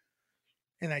mind,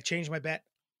 and I changed my bet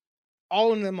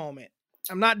all in the moment.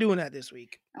 I'm not doing that this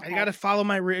week. Okay. I got to follow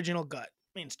my original gut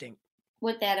instinct.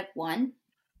 Would that have won?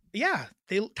 Yeah,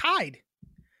 they tied.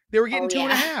 They were getting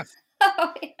 2.5.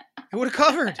 Oh, yeah. It would have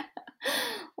covered.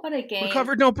 What a game. Would have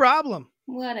covered no problem.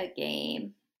 What a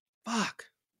game. Fuck.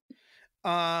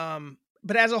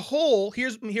 But as a whole,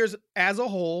 here's as a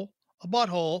whole, a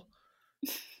butthole.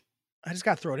 I just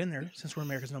got to throw it in there since we're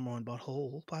America's #1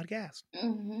 butthole podcast.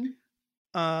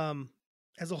 Mm-hmm.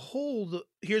 as a whole,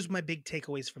 here's my big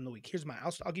takeaways from the week.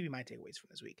 I'll give you my takeaways from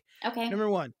this week. Okay. Number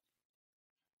 1,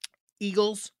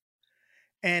 Eagles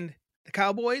and the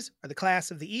Cowboys are the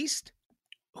class of the East.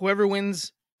 Whoever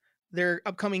wins their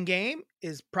upcoming game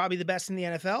is probably the best in the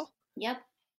NFL. Yep.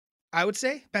 I would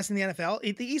say best in the NFL.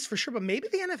 The East for sure, but maybe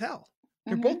the NFL.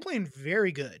 They're both playing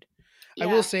very good. Yeah. I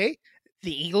will say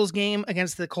the Eagles game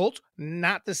against the Colts,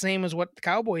 not the same as what the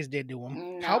Cowboys did to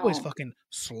them. No. Cowboys fucking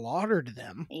slaughtered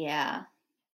them. Yeah.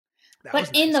 That but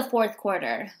was in nice. the fourth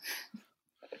quarter.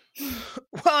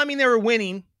 Well, I mean, they were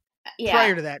winning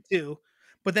prior to that too,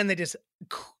 but then they just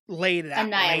laid it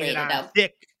on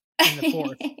thick in the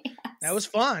fourth. Yes. That was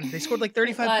fun. They scored like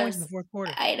 35 points in the fourth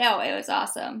quarter. I know, it was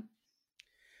awesome.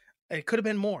 It could have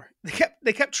been more.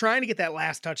 They kept trying to get that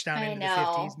last touchdown into the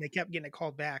 50s, and they kept getting it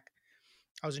called back.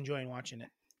 I was enjoying watching it.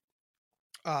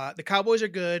 The Cowboys are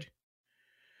good,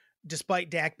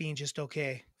 despite Dak being just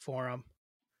okay for them.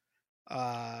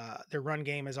 Their run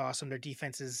game is awesome. Their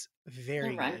defense is very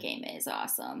good. Their run game is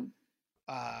awesome.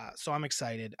 So I'm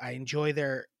excited. I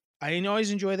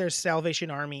always enjoy their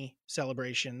Salvation Army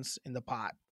celebrations in the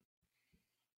pot.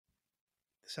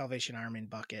 The Salvation Army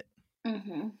bucket.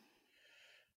 Mm-hmm.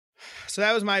 So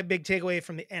that was my big takeaway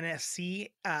from the NFC.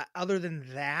 Other than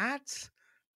that,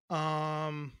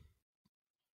 the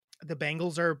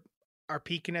Bengals are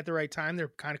peaking at the right time.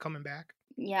 They're kind of coming back.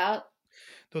 Yep.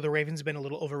 Though the Ravens have been a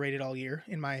little overrated all year,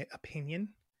 in my opinion,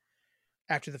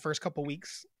 after the first couple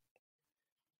weeks.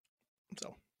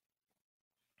 So,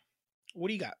 what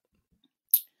do you got?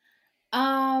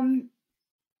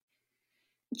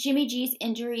 Jimmy G's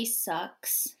injury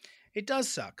sucks. It does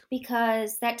suck.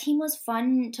 Because that team was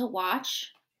fun to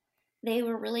watch. They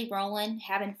were really rolling,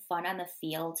 having fun on the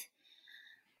field.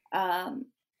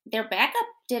 Their backup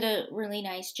did a really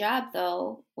nice job,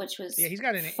 though, which was he's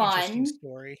got an interesting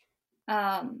story.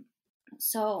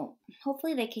 So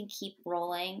hopefully they can keep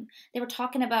rolling. They were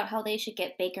talking about how they should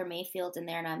get Baker Mayfield in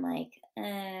there, and I'm like,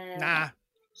 nah.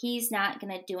 He's not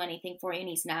going to do anything for you, and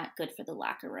he's not good for the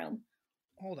locker room.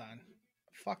 Hold on.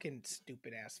 Fucking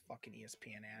stupid ass fucking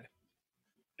ESPN ad.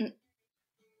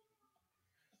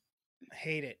 I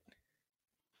hate it.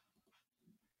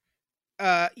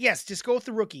 Yes, just go with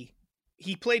the rookie.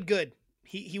 He played good.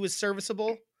 He was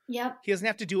serviceable. Yep. He doesn't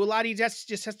have to do a lot. He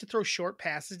just has to throw short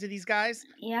passes to these guys.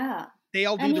 Yeah. They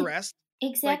all do the rest.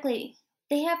 Exactly.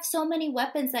 They have so many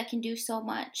weapons that can do so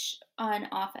much on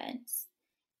offense.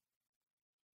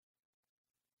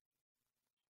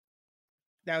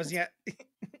 That was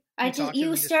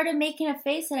you started making a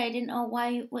face that I didn't know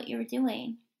what you were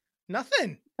doing.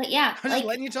 Nothing. But yeah, I was just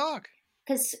letting you talk.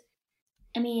 Because,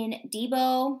 I mean,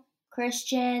 Debo,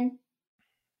 Christian,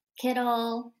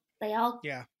 Kittle, they all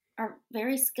are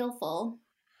very skillful.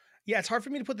 Yeah, it's hard for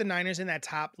me to put the Niners in that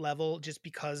top level just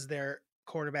because their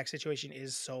quarterback situation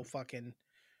is so fucking.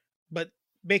 But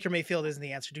Baker Mayfield isn't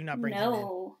the answer. Do not bring him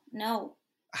in. No.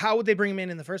 How would they bring him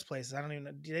in the first place? I don't even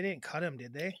know. They didn't cut him,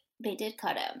 did they? They did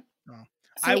cut him. Oh.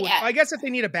 So I guess if they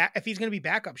need if he's going to be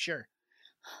backup, sure.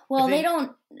 Well, they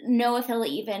don't know if he'll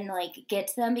even get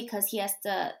to them because he has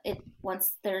to.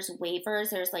 Once there's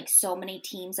waivers, there's so many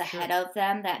teams ahead of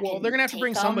them that. Well, they're gonna have to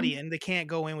bring somebody in. They can't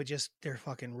go in with just their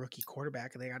fucking rookie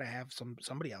quarterback. They got to have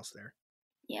somebody else there.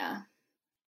 Yeah.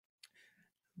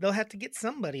 They'll have to get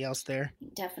somebody else there.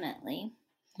 Definitely.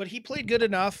 But he played good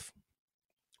enough.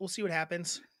 We'll see what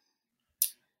happens.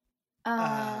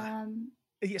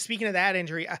 Speaking of that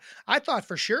injury, I thought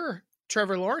for sure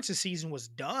Trevor Lawrence's season was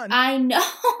done. I know.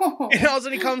 And all of a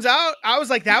sudden he comes out. I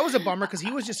was like, that was a bummer because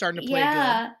he was just starting to play good.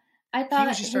 I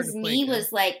thought his knee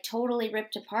was totally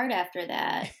ripped apart after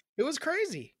that. It was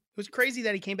crazy. It was crazy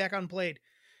that he came back out and played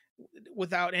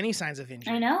without any signs of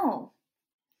injury. I know.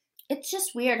 It's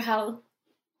just weird how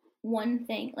one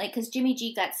thing, because Jimmy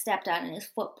G got stepped on and his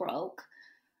foot broke.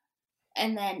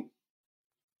 And then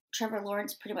Trevor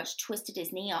Lawrence pretty much twisted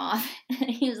his knee off. And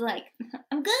he was like,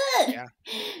 I'm good.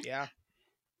 Yeah.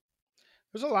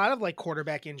 There's a lot of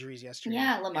quarterback injuries yesterday.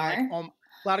 Yeah, Lamar. A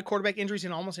lot of quarterback injuries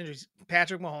and almost injuries.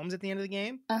 Patrick Mahomes at the end of the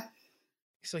game.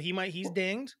 So he's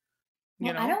dinged.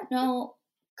 Well, I don't know.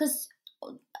 Because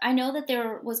I know that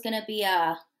there was going to be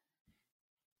a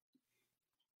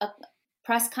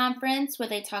press conference where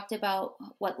they talked about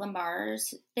what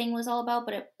Lamar's thing was all about,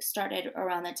 but it started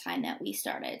around the time that we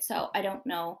started. So I don't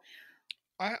know.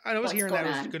 I was hearing that it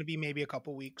was going to be maybe a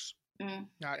couple weeks.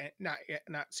 Not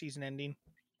season ending.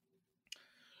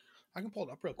 I can pull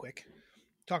it up real quick.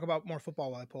 Talk about more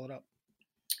football while I pull it up.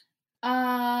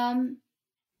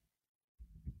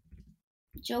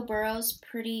 Joe Burrow's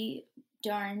pretty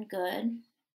darn good.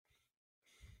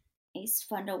 He's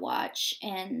fun to watch,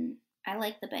 and I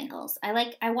like the Bengals.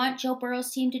 I want Joe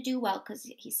Burrow's team to do well because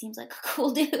he seems like a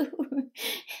cool dude.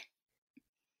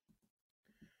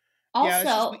 Yeah, it's just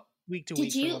Also, week to did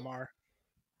week for you? Lamar.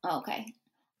 Okay.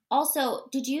 Also,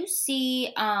 did you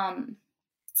see?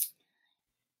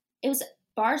 It was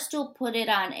Barstool put it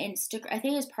on Instagram. I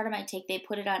think it was part of my take. They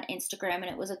put it on Instagram, and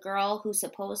it was a girl who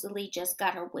supposedly just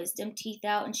got her wisdom teeth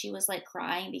out, and she was like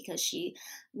crying because she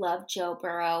loved Joe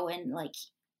Burrow, and like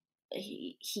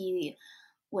he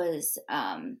was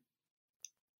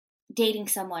dating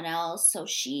someone else, so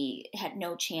she had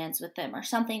no chance with them or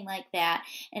something like that.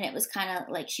 And it was kind of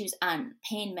like she was on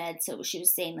pain meds, so she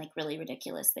was saying like really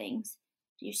ridiculous things.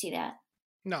 Do you see that?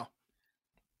 No.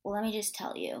 Well, let me just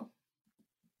tell you,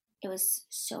 it was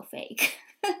so fake.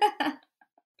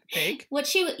 Fake? What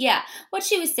she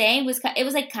was saying was it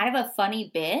was like kind of a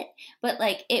funny bit, but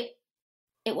like it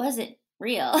wasn't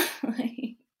real.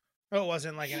 Oh, it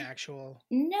wasn't like an actual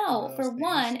one of No, those for things.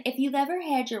 one, if you've ever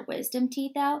had your wisdom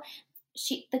teeth out,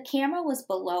 the camera was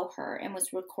below her and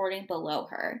was recording below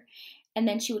her. And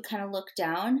then she would kind of look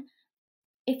down.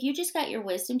 If you just got your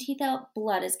wisdom teeth out,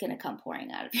 blood is going to come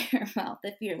pouring out of your mouth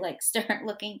if you're like start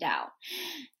looking down.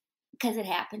 Because it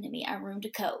happened to me. I ruined a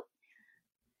coat.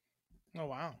 Oh,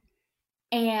 wow.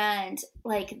 And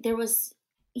like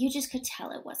you just could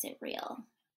tell it wasn't real.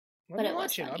 Let me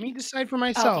watch it. Funny. Let me decide for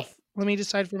myself. Okay. Let me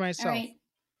decide for All myself. right.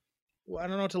 Well, I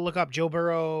don't know what to look up. Joe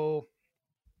Burrow.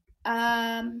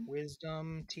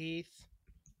 Wisdom teeth.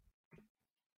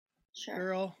 Sure.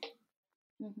 Girl.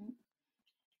 Mm-hmm.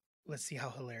 Let's see how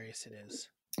hilarious it is.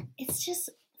 It's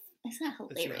not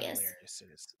hilarious. Let's see how hilarious it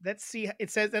is. Let's see. It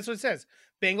says that's what it says.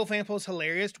 Bengal fan post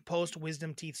hilarious post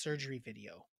wisdom teeth surgery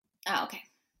video. Oh, okay.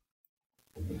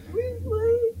 We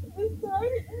played the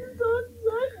Titans on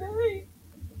Sunday.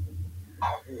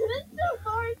 The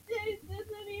birthday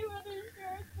isn't even his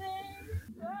birthday.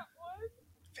 That one.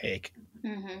 Fake.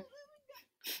 Mm-hmm.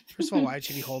 First of all, why should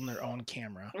she be holding their own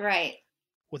camera? Right.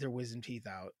 With her wisdom teeth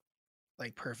out,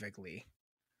 like perfectly.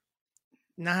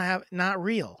 Not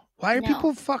real. Why are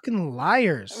people fucking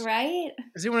liars? Right?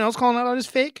 Is anyone else calling out as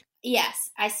fake? Yes,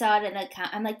 I saw it in the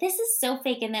account. I'm like, this is so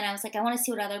fake. And then I was like, I want to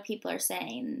see what other people are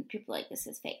saying. And people are like, this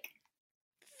is fake.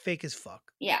 Fake as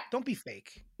fuck. Yeah. Don't be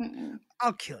fake. Mm-mm.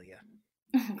 I'll kill you.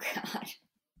 Oh, God.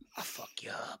 I'll fuck you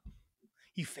up.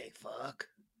 You fake fuck.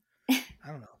 I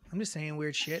don't know. I'm just saying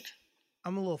weird shit.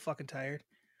 I'm a little fucking tired.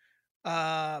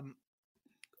 Any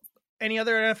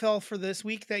other NFL for this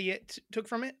week that you took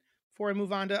from it before I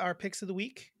move on to our picks of the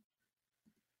week?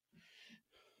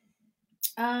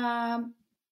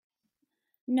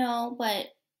 No, but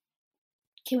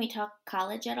can we talk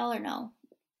college at all or no?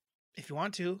 If you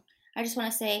want to. I just want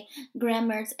to say Graham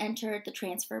Mertz entered the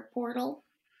transfer portal.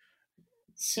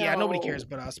 So yeah, nobody cares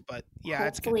but us, but yeah,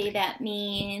 hopefully that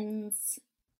means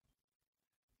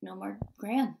no more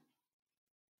Graham.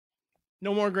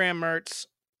 No more Graham Mertz.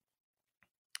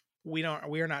 We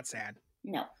are not sad.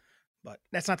 No. But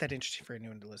that's not that interesting for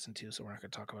anyone to listen to, so we're not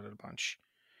going to talk about it a bunch.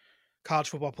 College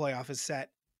football playoff is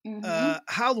set. Mm-hmm.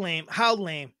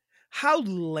 How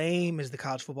lame is the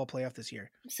college football playoff this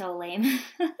year? So lame.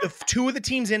 The two of the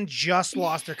teams in just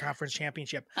lost their conference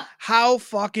championship. How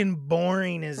fucking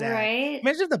boring is that? Right?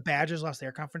 Imagine if the Badgers lost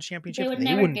their conference championship. They would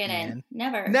never get in.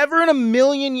 Never in a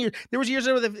million years. There was years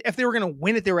if they were going to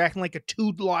win it, they were acting like a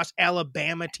 2-loss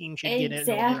Alabama team should get it.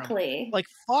 Exactly. Like,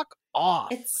 fuck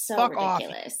off. It's so fuck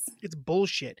ridiculous. Off. It's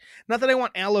bullshit. Not that I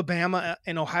want Alabama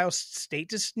and Ohio State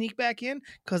to sneak back in,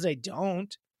 because I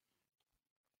don't.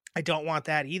 I don't want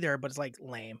that either, but it's like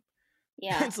lame.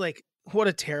 Yeah. It's like, what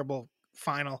a terrible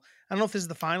final. I don't know if this is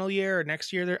the final year or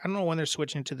next year. I don't know when they're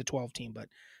switching to the 12 team, but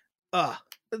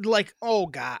like, oh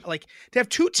God, like to have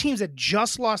two teams that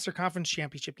just lost their conference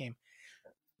championship game.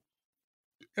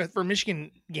 For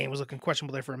Michigan game was looking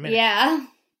questionable there for a minute. Yeah.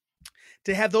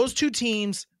 To have those two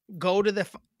teams go to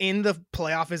in the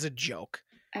playoff is a joke.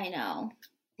 I know.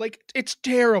 Like, it's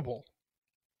terrible.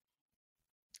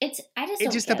 It's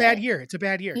a bad year. It's a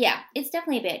bad year. Yeah, it's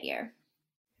definitely a bad year.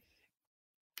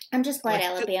 I'm just glad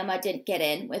Alabama didn't get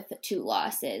in with 2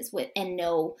 losses and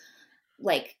no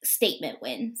like statement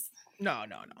wins. No,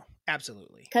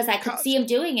 absolutely. Because I could see him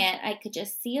doing it. I could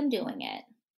just see him doing it.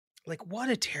 Like, what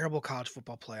a terrible college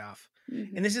football playoff.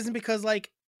 Mm-hmm. And this isn't because like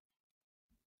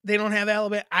they don't have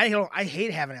Alabama. I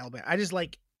hate having Alabama. I just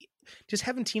like just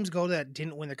having teams go that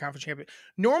didn't win the conference championship.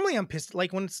 Normally I'm pissed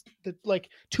like when it's like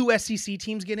 2 SEC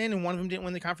teams get in and one of them didn't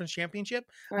win the conference championship.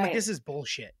 Right. I'm like, this is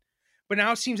bullshit. But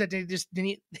now it seems that they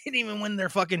didn't even win their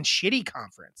fucking shitty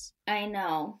conference. I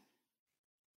know.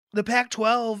 The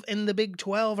Pac-12 and the Big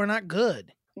 12 are not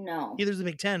good. No. Neither's the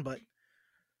Big 10, but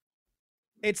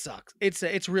it sucks.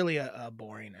 It's really a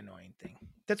boring, annoying thing.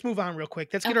 Let's move on real quick.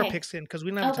 Let's get our Okay. picks in because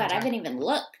we don't have Oh time. God, I haven't even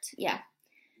looked. Yeah.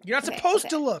 You're not Okay, supposed okay.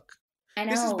 to look. I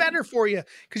know. This is better for you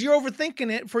because you're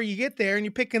overthinking it before you get there, and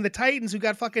you're picking the Titans who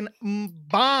got fucking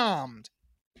bombed.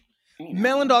 I know.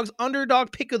 Melon Dog's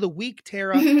underdog pick of the week,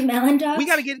 Tara. Melon Dogs? We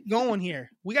got to get it going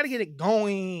here. We got to get it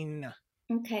going.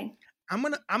 Okay.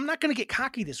 I'm not gonna get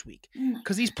cocky this week Oh my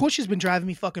because these pushes been driving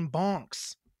me fucking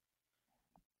bonks.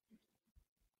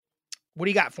 What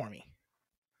do you got for me?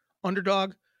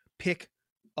 Underdog pick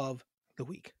of the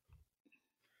week.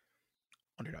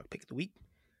 Underdog pick of the week.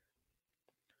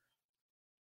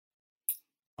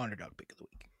 Underdog pick of the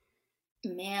week.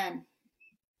 Man.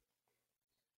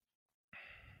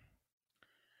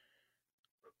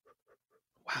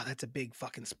 Wow, that's a big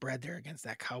fucking spread there against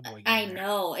that Cowboy game. I there.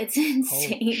 know. It's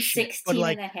insane. Holy shit. 16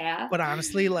 and a half. But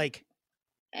honestly, like,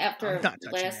 After I'm not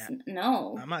touching last that.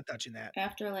 no. I'm not touching that.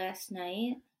 After last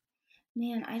night.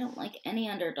 Man, I don't like any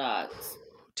underdogs.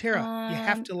 Tara, you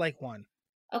have to like one.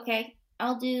 Okay.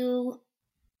 I'll do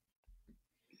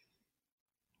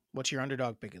What's your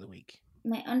underdog pick of the week?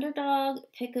 my underdog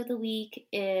pick of the week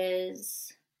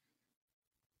is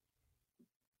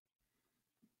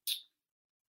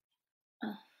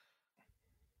oh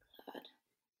God.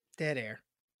 Dead air.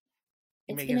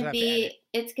 You It's may gonna have to add it.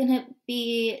 it's gonna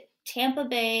be Tampa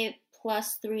Bay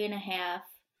plus 3.5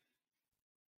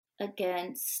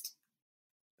 against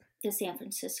the San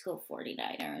Francisco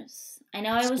 49ers. I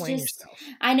know Explain yourself.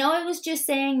 I was just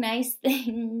saying nice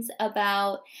things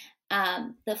about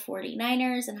the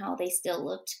 49ers and how they still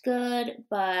looked good,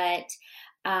 but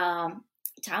Tom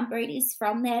Brady's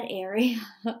from that area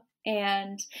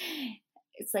and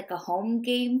it's like a home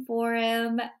game for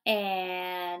him,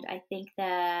 and I think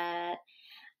that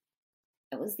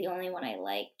it was the only one I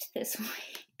liked this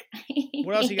week.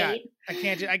 What else you got?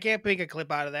 I can't pick a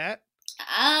clip out of that.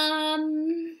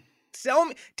 Um, Sell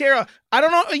me, Tara. I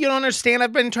don't know. You don't understand.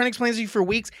 I've been trying to explain this to you for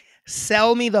weeks.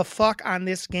 Sell me the fuck on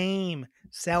this game.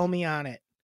 Sell me on it.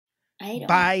 I don't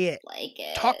Buy it. like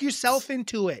it. Talk yourself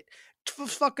into it.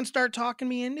 Fucking start talking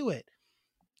me into it.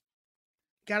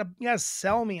 You gotta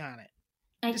sell me on it.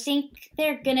 I think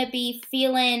they're gonna be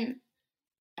feeling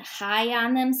high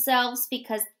on themselves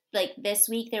because, like, this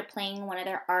week they're playing one of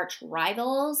their arch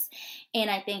rivals, and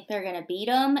I think they're gonna beat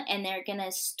them, and they're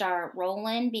gonna start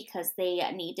rolling because they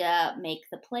need to make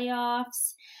the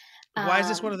playoffs. Why is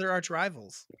this one of their arch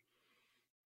rivals?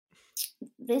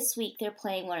 This week they're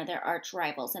playing one of their arch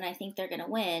rivals, and I think they're gonna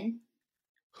win.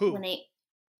 Who? Tonight.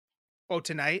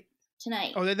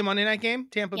 Oh, they're the Monday night game?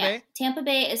 Tampa Bay? Tampa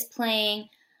Bay is playing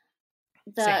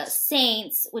the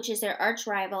Saints, which is their arch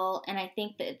rival, and I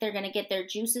think that they're going to get their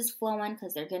juices flowing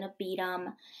because they're going to beat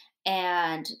them,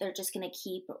 and they're just going to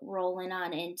keep rolling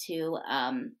on into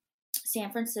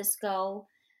San Francisco,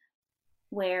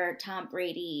 where Tom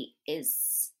Brady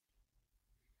is.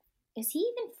 Is he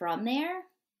even from there?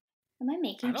 Am I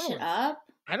making shit up?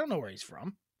 I don't know where he's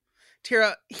from.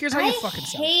 Tara, here's how you fucking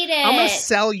sell it. I'm gonna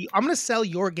sell you. I'm gonna sell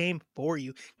your game for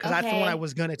you because that's the one Okay. I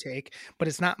was gonna take, but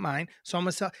it's not mine. So I'm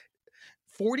gonna sell.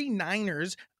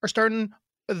 49ers are starting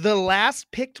the last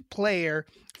picked player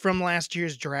from last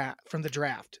year's draft, from the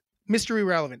draft. Mystery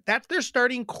relevant. That's their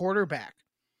starting quarterback.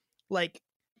 Like,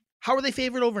 how are they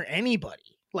favored over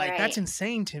anybody? Like, that's Right.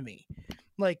 insane to me.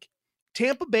 Like,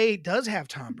 Tampa Bay does have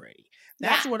Tom Brady.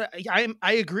 That's what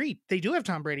I agree. They do have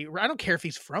Tom Brady. I don't care if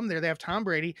he's from there. They have Tom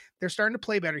Brady. They're starting to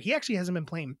play better. He actually hasn't been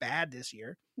playing bad this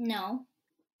year. No.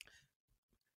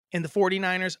 And the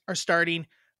 49ers are starting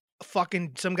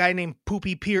fucking some guy named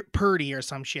Poopy Purdy or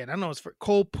some shit. I don't know. It's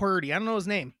Cole Purdy. I don't know his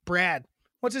name. Brad.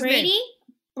 What's his name?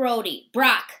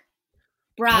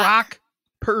 Brock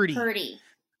Purdy.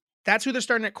 That's who they're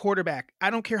starting at quarterback. I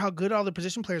don't care how good all the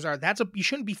position players are. You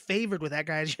shouldn't be favored with that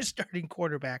guy as your starting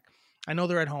quarterback. I know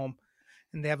they're at home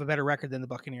and they have a better record than the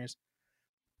Buccaneers,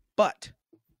 but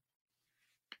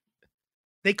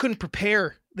they couldn't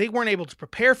prepare. They weren't able to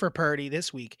prepare for Purdy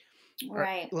this week.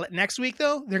 Right. Next week,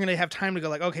 though, they're going to have time to go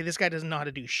like, okay, this guy doesn't know how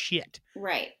to do shit.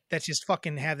 Right. Let's just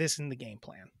fucking have this in the game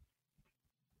plan.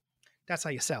 That's how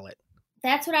you sell it.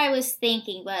 That's what I was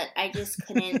thinking, but I just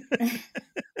couldn't.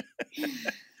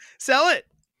 Sell it.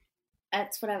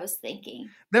 That's what I was thinking.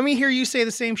 Let me hear you say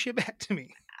the same shit back to me.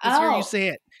 Let's hear you say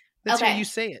it. Let's hear Okay. you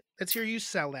say it. Let's hear you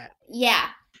sell that. Yeah.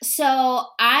 So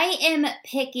I am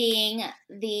picking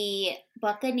the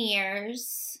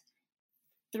Buccaneers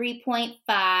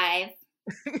 3.5.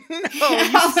 No,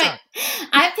 you suck.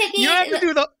 I'm picking. You don't have to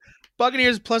do the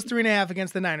Buccaneers plus 3.5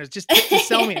 against the Niners. Just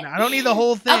sell me now. I don't need the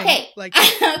whole thing. Okay. Like,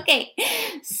 Okay.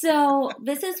 So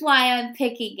this is why I'm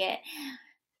picking it.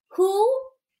 Who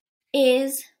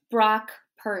is Brock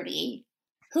Purdy?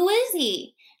 Who is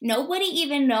he? Nobody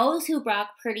even knows who Brock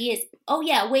Purdy is. Oh,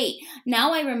 yeah, wait.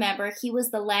 Now I remember he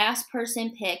was the last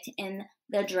person picked in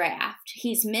the draft.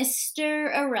 He's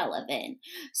Mr. Irrelevant.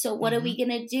 So what are we going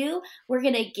to do? We're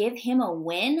going to give him a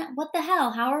win? What the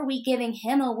hell? How are we giving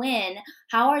him a win?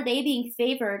 How are they being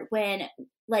favored when,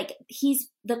 like, he's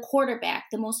the quarterback,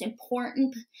 the most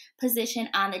important position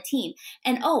on the team?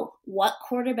 And, oh, what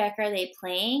quarterback are they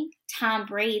playing? Tom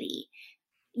Brady.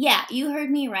 Yeah, you heard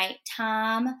me right.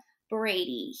 Tom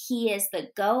Brady. He is the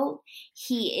GOAT.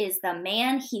 He is the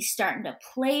man. He's starting to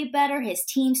play better. His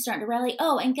team's starting to rally.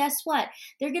 Oh, and guess what?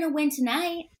 They're going to win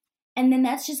tonight. And then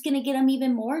that's just going to get him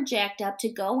even more jacked up to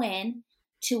go in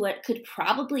to what could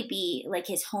probably be like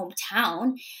his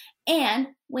hometown and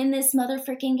win this mother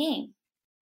freaking game.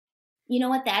 You know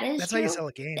what that is? That's Drew? how you sell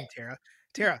a game, Tara.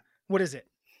 Tara, what is it?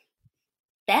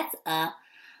 That's a lock.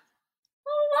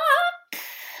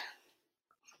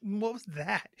 What was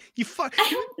that? You I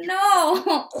don't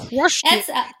know. Crushed it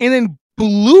and then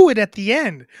blew it at the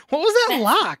end. What was that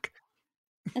lock?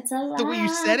 It's a lock. The way you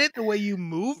said it, the way you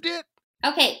moved it?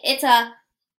 Okay, it's a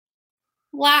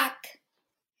lock.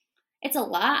 It's a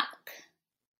lock.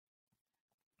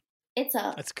 It's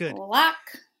a That's good. Lock.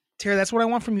 Tara, that's what I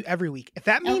want from you every week. If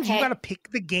that means you got to pick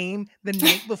the game the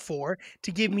night before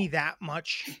to give me that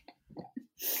much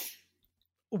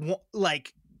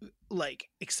like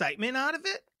excitement out of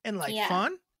it and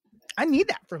fun, I need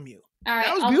that from you. All right,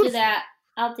 that was I'll beautiful. do that.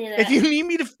 I'll do that. If you need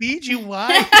me to feed you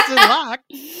why it's a lock,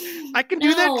 I can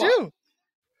do that too.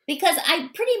 Because I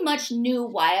pretty much knew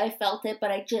why I felt it, but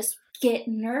I just get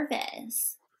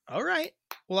nervous. All right.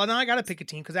 Well, now I got to pick a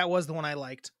team because that was the one I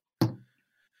liked.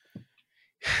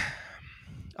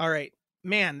 All right,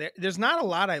 man. There's not a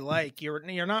lot I like.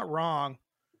 You're not wrong.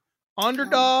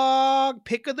 Underdog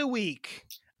pick of the week.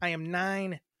 I am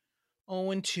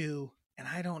 9-0-2, and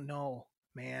I don't know,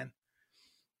 man.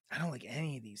 I don't like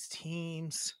any of these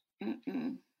teams.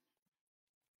 Mm-mm.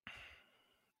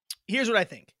 Here's what I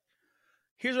think.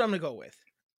 Here's what I'm going to go with.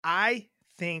 I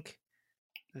think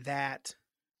that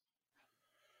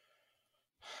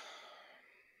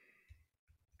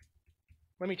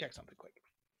let me check something quick.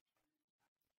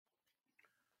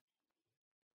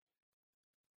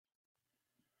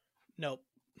 Nope.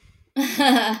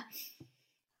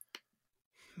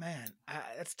 Man,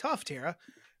 that's tough, Tara.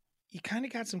 You kind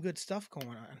of got some good stuff going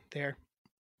on there.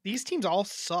 These teams all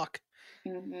suck.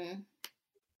 Mm-hmm.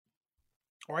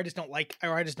 Or I just don't like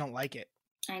it.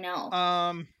 I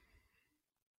know.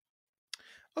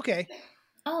 Okay.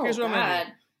 Oh, here's what God. I'm gonna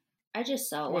do. I just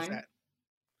saw What's one.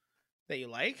 That you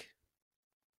like?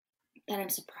 That I'm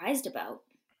surprised about.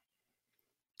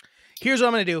 Here's what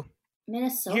I'm going to do.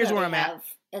 Minnesota here's where I'm at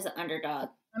as an underdog.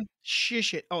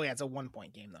 Shish it. Oh, yeah, it's a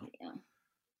 1-point game, though. Yeah.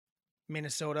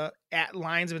 Minnesota.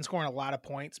 Lions have been scoring a lot of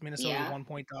points. Minnesota's a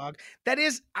 1-point dog. That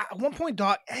is a 1-point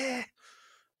dog.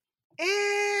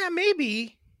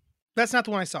 Maybe. That's not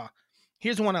the one I saw.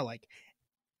 Here's the one I like.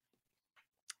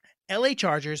 LA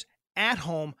Chargers at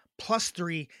home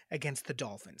 +3 against the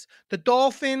Dolphins. The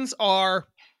Dolphins are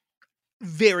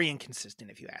very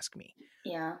inconsistent, if you ask me.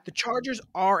 Yeah. The Chargers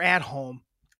are at home.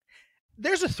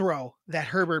 There's a throw that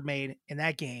Herbert made in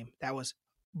that game that was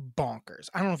bonkers.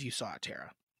 I don't know if you saw it,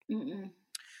 Tara. Mm-mm.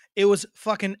 It was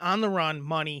fucking on the run,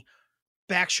 money,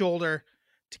 back shoulder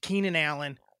to Keenan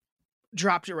Allen,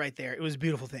 dropped it right there. It was a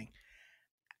beautiful thing.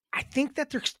 I think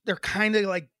that they're kind of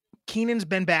like Keenan's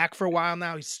been back for a while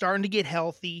now. He's starting to get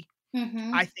healthy.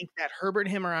 Mm-hmm. I think that Herbert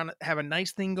and him have a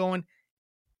nice thing going.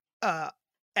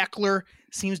 Eckler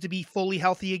seems to be fully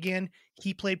healthy again.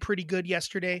 He played pretty good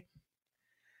yesterday.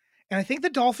 And I think the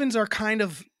Dolphins are kind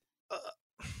of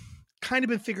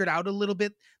been figured out a little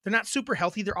bit. They're not super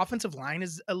healthy. Their offensive line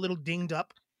is a little dinged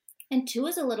up. And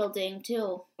Tua's a little dinged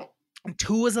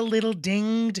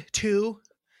too.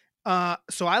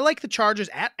 So I like the Chargers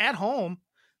at home,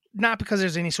 not because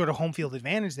there's any sort of home field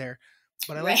advantage there,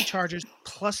 but I like the Chargers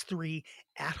 +3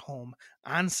 at home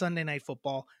on Sunday Night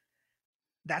Football.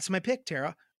 That's my pick,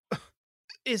 Tara.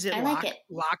 Is it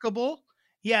lockable?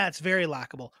 Yeah, it's very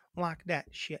lockable. Lock that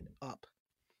shit up.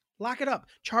 Lock it up.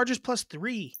 Chargers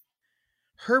 +3.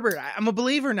 Herbert, I'm a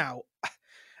believer now.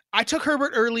 I took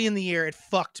Herbert early in the year. It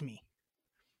fucked me.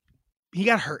 He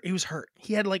got hurt. He was hurt.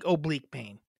 He had like oblique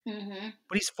pain. Mm-hmm.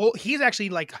 But he's actually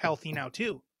like healthy now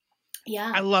too.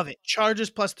 Yeah. I love it. Chargers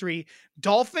 +3.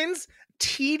 Dolphins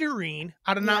teetering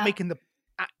out of not making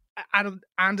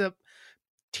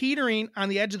teetering on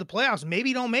the edge of the playoffs.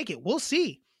 Maybe don't make it. We'll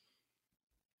see.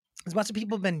 As much as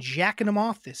people have been jacking them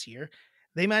off this year,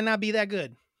 they might not be that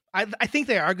good. I think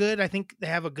they are good. I think they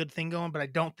have a good thing going, but I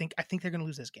think they're going to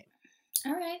lose this game.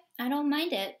 All right. I don't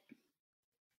mind it.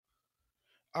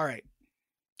 All right.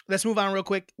 let's move on real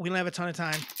quick. We don't have a ton of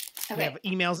time. We Okay. have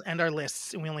emails and our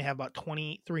lists, and we only have about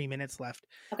 23 minutes left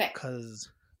Okay.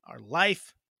 because our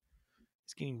life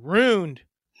is getting ruined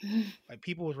by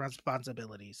people with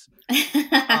responsibilities.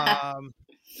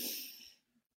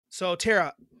 So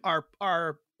Tara,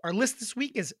 our list this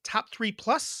week is top 3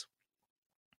 plus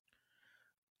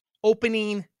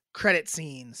opening credit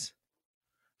scenes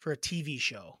for a TV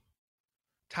show.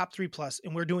 Top 3 plus,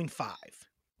 and we're doing 5.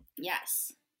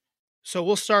 Yes. So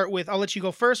we'll start with, I'll let you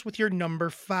go first with your number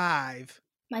 5.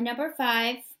 My number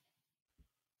 5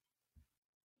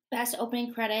 best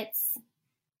opening credits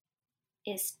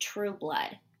is True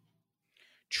Blood.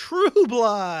 True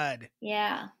Blood.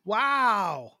 Yeah.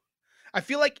 Wow. I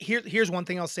feel like here's one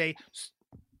thing I'll say.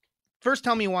 First,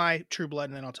 tell me why True Blood,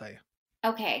 and then I'll tell you.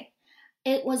 Okay.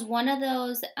 It was one of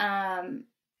those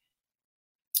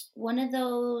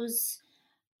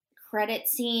credit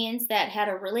scenes that had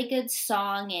a really good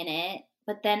song in it,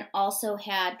 but then also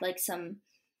had like some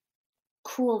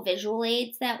cool visual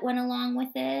aids that went along with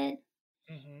it.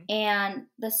 Mm-hmm. And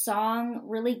the song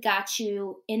really got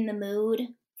you in the mood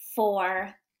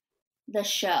for the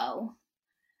show.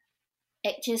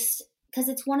 It just, because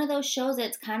it's one of those shows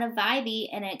that's kind of vibey,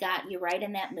 and it got you right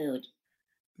in that mood.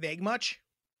 Vague much?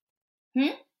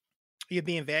 Are you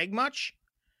being vague much?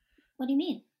 What do you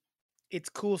mean? It's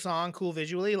cool song, cool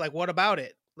visually. Like, what about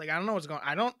it? Like, I don't know what's going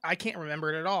on. I can't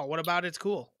remember it at all. What about it's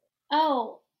cool?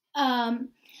 Oh,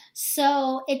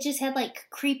 so it just had like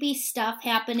creepy stuff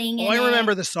happening in I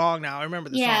remember the song now. I remember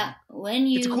the song. Yeah, when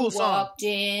you it's a cool walked song.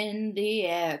 in, the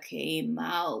air came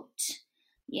out.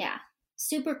 Yeah,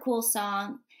 super cool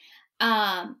song.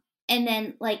 And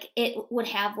then like it would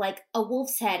have like a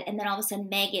wolf's head, and then all of a sudden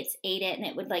maggots ate it, and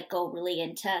it would like go really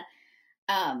into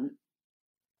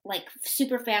like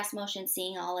super fast motion,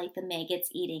 seeing all like the maggots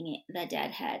eating the dead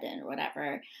head and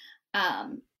whatever.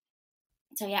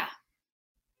 So yeah.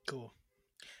 Cool.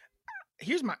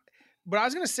 Here's what I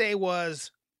was going to say was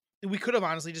we could have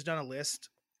honestly just done a list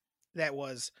that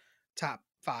was top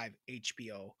 5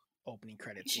 HBO opening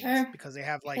credits. Sure. Because they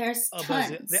have like there's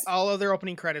tons. All of their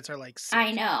opening credits are like sick.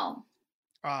 I know.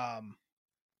 I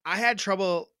had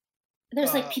trouble.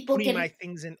 There's like people putting my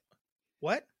things in.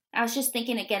 What? I was just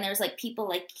thinking again, there's like people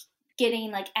like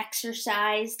getting like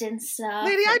exercised and stuff.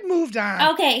 Lady, I'd moved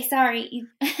on. Okay, sorry.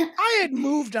 I had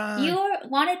moved on. You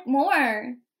wanted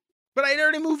more. But I had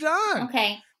already moved on.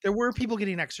 Okay. There were people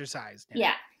getting exercised.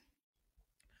 Yeah.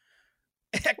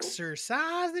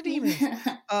 Exercise the demons.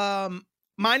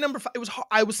 My number 5.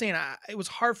 I was saying it was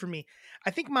hard for me.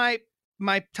 I think my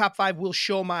top 5 will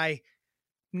show my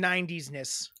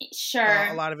 90s-ness. Sure.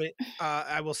 A lot of it,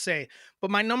 I will say.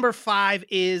 But my number 5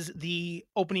 is the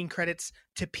opening credits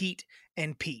to Pete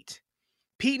and Pete.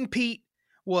 Pete and Pete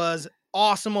was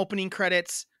awesome opening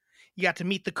credits. You got to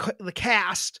meet the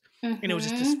cast, and it was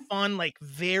just this fun, like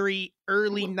very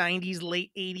early 90s,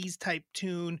 late 80s type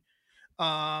tune.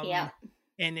 Yeah.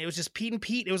 And it was just Pete and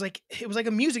Pete. It was like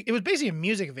a music. It was basically a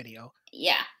music video.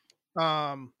 Yeah.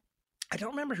 I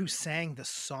don't remember who sang the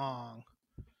song.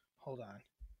 Hold on.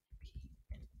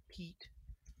 Pete.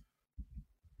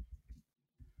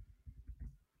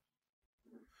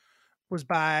 Was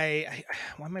by,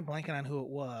 why am I blanking on who it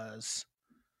was?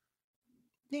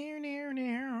 There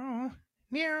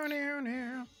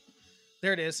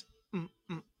it is.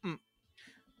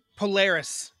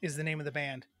 Polaris is the name of the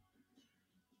band.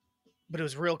 But it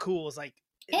was real cool. It was like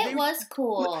it was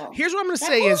cool. Here's what I'm going to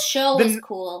say is show was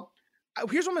cool.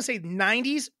 Here's what I'm going to say.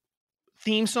 90s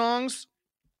theme songs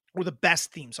were the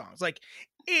best theme songs. Like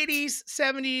 80s,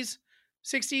 70s,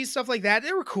 60s, stuff like that.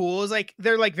 They were cool. It was like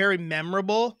they're like very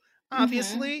memorable,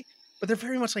 obviously, but they're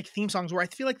very much like theme songs where I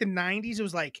feel like the 90s it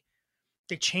was like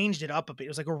they changed it up a bit. It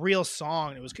was like a real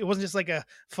song. It wasn't just like a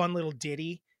fun little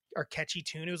ditty or catchy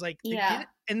tune. It was like they did it.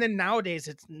 And then nowadays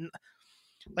it's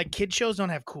like kid shows don't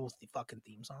have cool fucking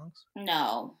theme songs.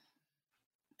 No.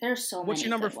 There's so many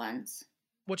good ones.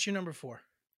 What's your number 4?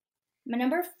 My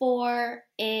number 4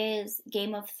 is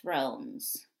Game of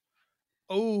Thrones.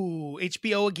 Oh,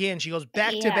 HBO again. She goes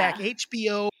back to back.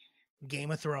 HBO,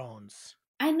 Game of Thrones.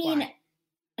 I mean,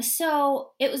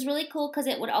 so it was really cool because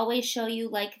it would always show you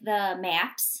like the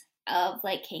maps of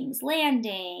like King's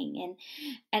Landing,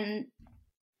 and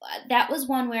that was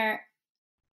one where,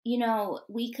 you know,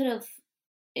 we could have,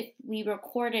 if we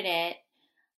recorded it,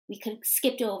 we could have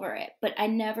skipped over it, but I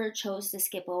never chose to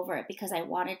skip over it because I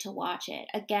wanted to watch it.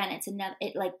 Again,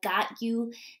 it like got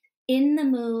you in the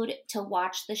mood to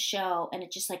watch the show, and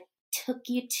it just like took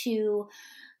you to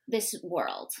this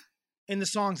world. And the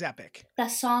song's epic. The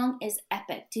song is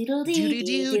epic. Here comes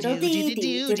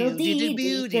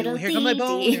my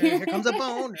boner. Here comes a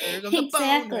boner. Here comes a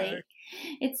exactly. boner.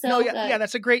 It's so No, yeah, good.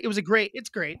 that's it's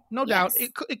great. No doubt. Yes.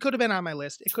 It could have been on my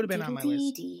list. It could have been on my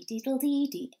list.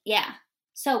 Yeah.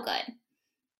 So good.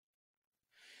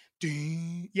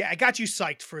 Yeah, I got you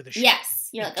psyched for the show. Yes.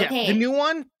 You're like, Yeah, okay. the new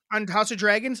one on House of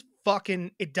Dragons,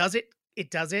 fucking, it does it. It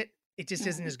does it. It just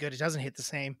isn't as good. It doesn't hit the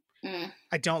same.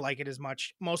 I don't like it as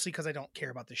much, mostly because I don't care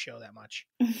about the show that much.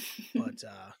 But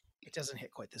it doesn't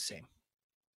hit quite the same.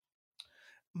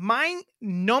 My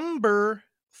number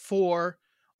 4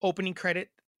 opening credit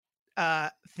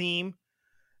theme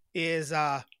is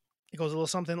it goes a little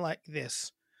something like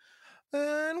this.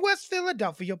 In West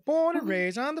Philadelphia, born and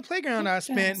raised on the playground, I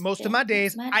spent most of my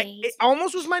days. It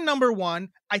almost was my number 1.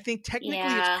 I think technically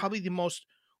it's probably the most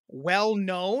well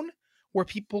known, where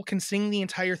people can sing the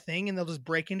entire thing and they'll just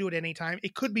break into it anytime.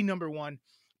 It could be number 1,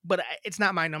 but it's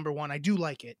not my number 1. I do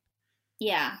like it.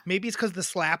 Yeah. Maybe it's because the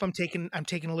slap I'm taking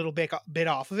a little bit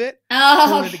off of it. Oh,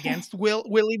 Hold it against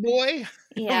Willie Boy.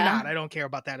 Yeah. I'm not. I don't care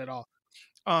about that at all.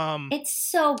 It's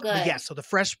so good. Yeah, so the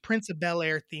Fresh Prince of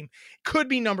Bel-Air theme could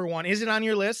be number 1. Is it on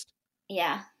your list?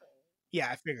 Yeah. Yeah,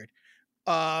 I figured.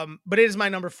 But it is my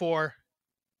number 4.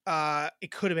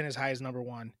 It could have been as high as number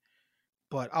 1,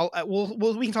 but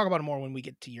we can talk about it more when we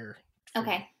get to your 3.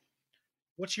 Okay.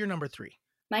 What's your number 3?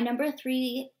 My number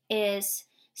 3 is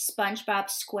SpongeBob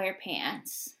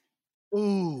SquarePants.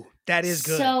 Ooh, that is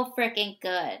good. So freaking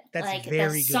good. That's like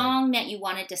very the song that you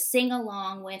wanted to sing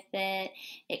along with it.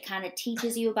 It kind of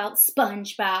teaches you about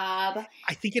SpongeBob.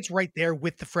 I think it's right there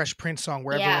with the Fresh Prince song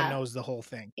where everyone knows the whole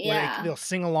thing. Yeah. Where they'll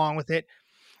sing along with it.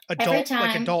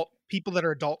 Adult people that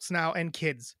are adults now and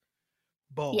kids.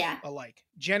 Both alike.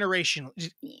 Generational.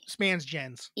 Spans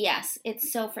gens. Yes,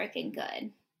 it's so freaking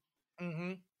good.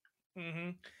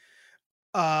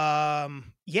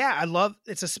 Yeah, I love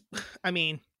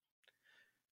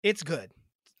it's good.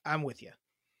 I'm with you.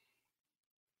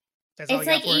 It's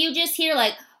like you just hear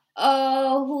like,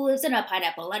 oh, who lives in a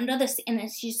pineapple under this, and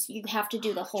it's just you have to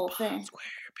do the whole thing.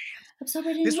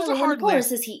 This was a hard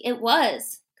list. It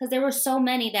was because there were so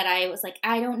many that I was like,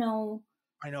 I don't know.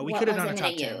 I know we could have done a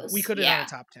top 10. We could have done a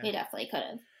top 10. We definitely could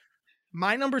have.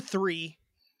 My number 3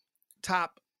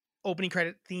 top opening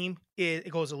credit theme is,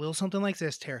 it goes a little something like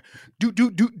this, Tara. Do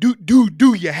you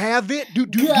have it? Do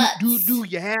you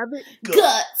have it?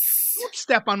 Guts. Don't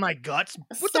step on my guts.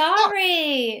 What Sorry. the fuck?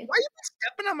 Why are you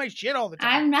stepping on my shit all the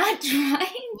time? I'm not trying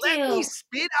to. Let me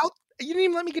spit out. You didn't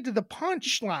even let me get to the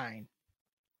punchline.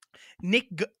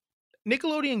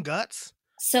 Nickelodeon Guts.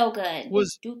 So good.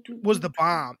 Was the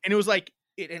bomb. And it was like,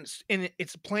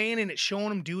 it's playing and it's showing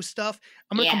them do stuff.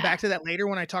 I'm going to come back to that later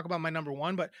when I talk about my number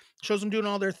 1, but shows them doing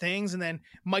all their things. And then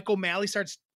Mike O'Malley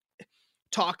starts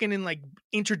talking and like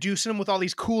introducing them with all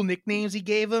these cool nicknames he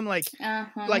gave them. Like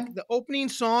the opening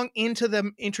song into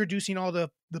them introducing all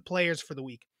the players for the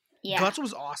week. Yeah. Guts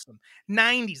was awesome.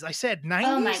 90s. I said 90s.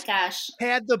 Oh my gosh.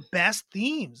 Had the best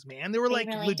themes, man. They were like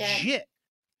really legit. Did.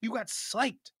 You got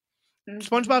psyched.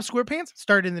 SpongeBob SquarePants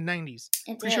started in the 90s.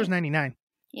 Pretty sure it was 99.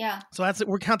 Yeah. So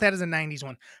we'll count that as a 90s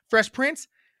one. Fresh Prince,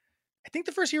 I think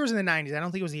the first year was in the 90s. I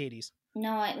don't think it was the 80s.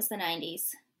 No, it was the 90s.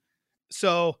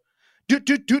 So, do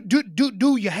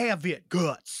you have it?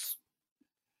 Guts.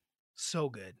 So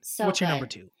good. So what's good. your number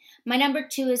 2? My number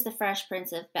 2 is the Fresh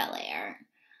Prince of Bel-Air.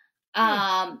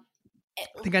 I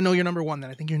think I know your number 1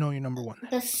 then. I think you know your number 1.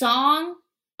 The song,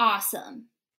 awesome.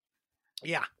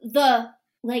 Yeah.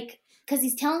 Because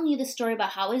he's telling you the story about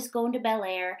how he's going to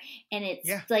Bel-Air, and it's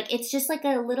it's just like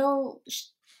a little,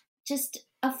 just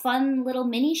a fun little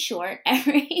mini short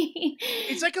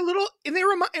It's like a little, and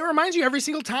it reminds you every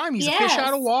single time he's a fish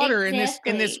out of water in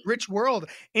this rich world,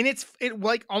 and it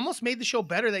like almost made the show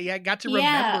better that you got to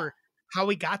remember how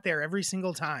he got there every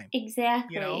single time.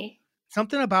 Exactly. You know,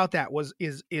 something about that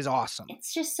is awesome.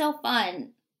 It's just so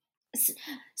fun.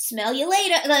 Smell you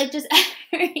later, like just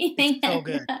everything. It's so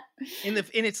good,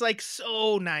 and it's like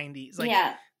so 90s, like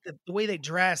the way they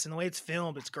dress and the way it's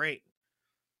filmed. It's great.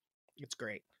 It's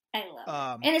great. I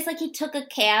love it. And it's like he took a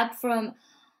cab from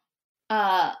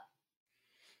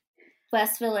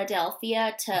West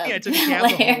Philadelphia to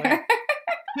Bel-Air.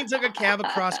 He took a cab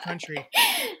across country.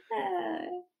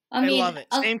 I love it.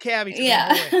 Same cab. He took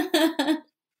yeah.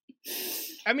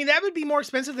 I mean, that would be more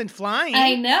expensive than flying.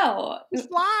 I know. Just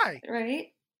fly.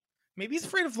 Right? Maybe he's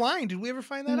afraid of flying. Did we ever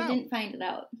find that out? We didn't find it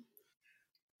out.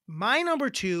 My number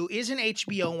 2 is an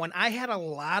HBO one. I had a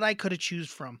lot I could have choose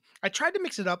from. I tried to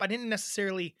mix it up. I didn't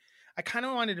necessarily. I kind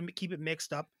of wanted to keep it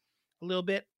mixed up a little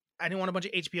bit. I didn't want a bunch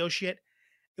of HBO shit.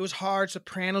 It was hard.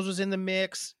 Sopranos was in the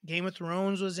mix. Game of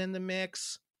Thrones was in the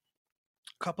mix.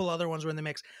 A couple other ones were in the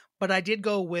mix. But I did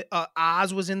go with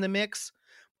Oz was in the mix.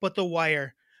 But The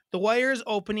Wire. The Wire's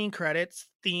opening credits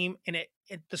theme, and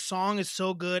the song is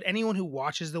so good. Anyone who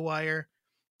watches The Wire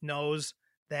knows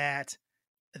that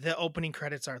the opening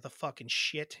credits are the fucking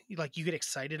shit. Like, you get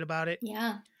excited about it.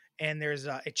 Yeah. And there's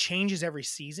it changes every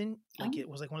season. Like, Oh. it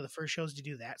was like one of the first shows to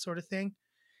do that sort of thing,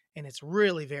 and it's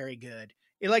really very good.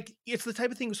 It's the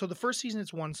type of thing. So the first season,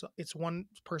 it's one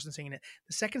person singing it.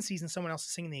 The second season, someone else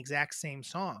is singing the exact same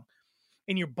song,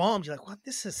 and you're bummed. You're like, "What?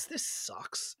 This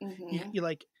sucks." Mm-hmm. You're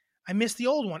like, "I missed the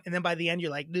old one," and then by the end, you're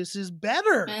like, "This is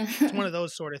better." It's one of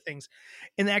those sort of things.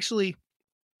 And actually,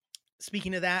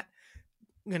 speaking of that,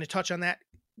 I'm going to touch on that.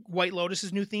 White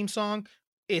Lotus's new theme song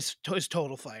is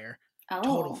total fire. Oh.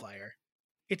 Total fire.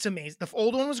 It's amazing. The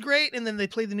old one was great, and then they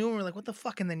played the new one. We're like, what the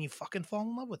fuck? And then you fucking fall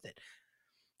in love with it.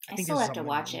 I still have to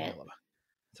watch it.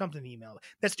 Something to email.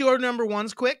 Let's do our number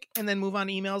ones quick, and then move on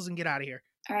to emails and get out of here.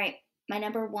 All right. My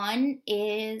number one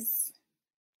is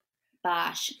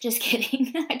Bosch. Just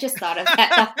kidding. I just thought of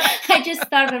that.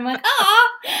 I'm like,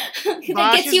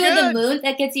 that gets you in the mood.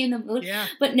 That gets you in the mood. Yeah.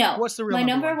 But no. What's the real my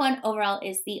number one overall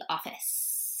is The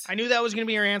Office. I knew that was going to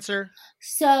be your answer.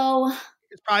 So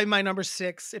it's probably my number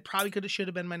 6. It probably should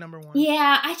have been my number 1.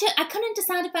 Yeah, I couldn't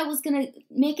decide if I was gonna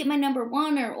make it my number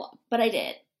 1 but I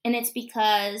did, and it's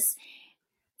because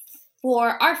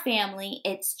for our family,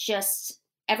 it's just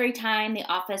every time The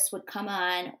Office would come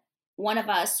on, one of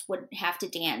us would have to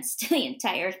dance to the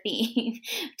entire theme,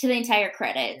 to the entire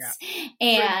credits,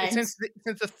 and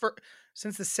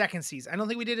since the second season, I don't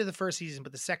think we did it the first season,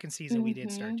 but the second season we did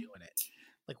start doing it.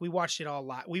 Like, we watched it all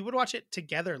live. We would watch it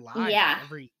together live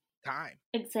every time.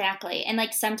 Exactly. And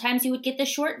like sometimes you would get the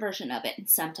short version of it, and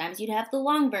sometimes you'd have the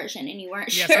long version, and you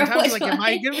weren't sure. Sometimes like, am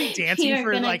I gonna be dancing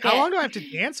for like how long do I have to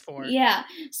dance for? Yeah.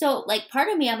 So like part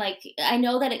of me, I'm like, I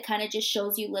know that it kind of just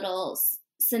shows you little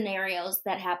scenarios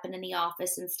that happen in The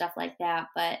Office and stuff like that,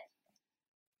 but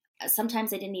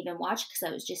sometimes I didn't even watch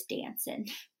because I was just dancing.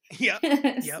 Yep.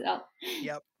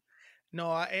 Yep.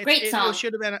 No, great song. It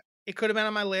should have been. It could have been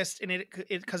on my list, and it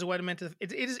because of what it meant to.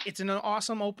 It's an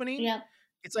awesome opening. Yep.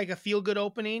 It's like a feel good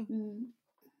opening. Mm.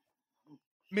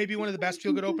 Maybe one of the best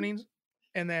feel good openings,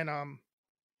 and then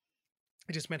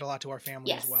it just meant a lot to our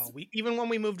family as well. Even when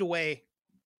we moved away,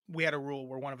 we had a rule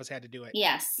where one of us had to do it.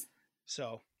 Yes.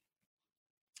 So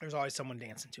there's always someone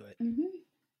dancing to it.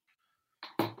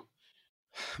 Mm-hmm.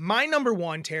 My number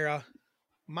 1, Tara.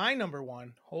 My number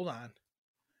 1. Hold on.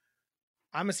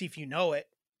 I'm gonna see if you know it.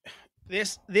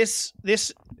 This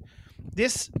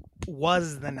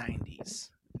was the 90s.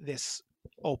 This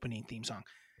opening theme song.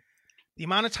 The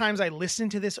amount of times I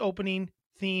listened to this opening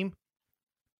theme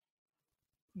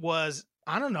was,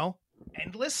 I don't know,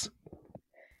 endless.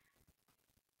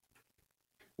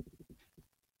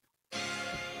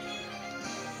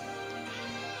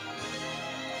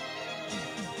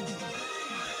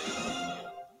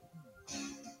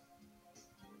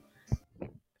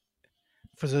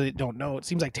 For those that don't know, it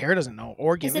seems like Tara doesn't know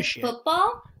or give a shit.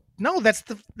 Football? No, that's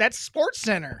Sports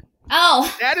Center.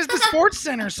 Oh. That is the Sports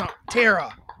Center song,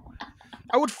 Tara.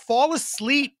 I would fall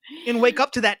asleep and wake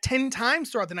up to that 10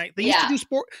 times throughout the night. They used to do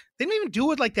sport. They don't even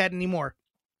do it like that anymore.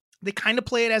 They kind of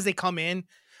play it as they come in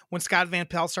when Scott Van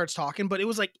Pelt starts talking, but it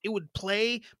was like it would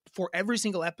play for every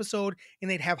single episode,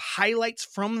 and they'd have highlights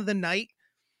from the night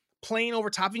playing over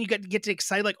top, and you get to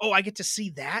excited like, oh, I get to see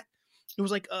that. It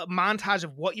was like a montage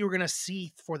of what you were going to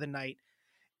see for the night.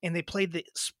 And they played the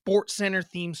Sports Center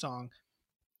theme song.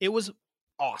 It was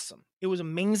awesome. It was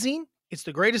amazing. It's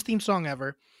the greatest theme song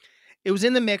ever. It was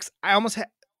in the mix. I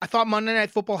thought Monday Night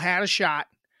Football had a shot.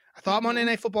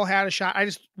 I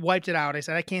just wiped it out. I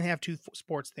said, I can't have 2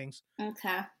 sports things.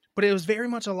 Okay. But it was very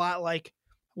much a lot like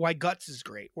Why Guts is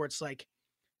Great, where it's like,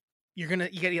 you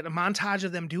get a montage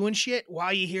of them doing shit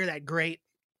while you hear that great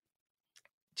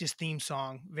just theme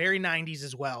song. Very 90s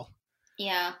as well.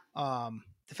 Yeah.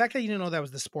 The fact that you didn't know that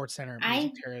was the Sports Center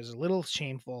music, Tara, is a little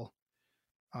shameful.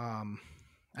 I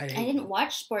didn't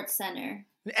watch Sports Center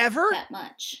ever that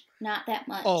much. Not that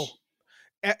much. Oh,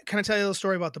 can I tell you a little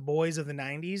story about the boys of the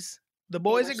 90s? The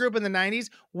boys that grew up in the 90s,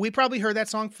 we probably heard that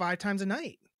song 5 times a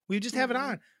night. We would just have it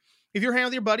on. If you were hanging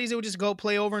with your buddies, it would just go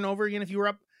play over and over again. If you were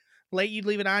up late, you'd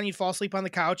leave it on. You'd fall asleep on the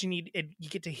couch, and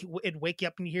it'd wake you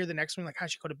up, and you hear the next one like, "I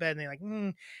should go to bed." And they're like,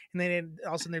 And then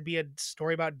all of a sudden there'd be a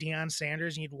story about Deion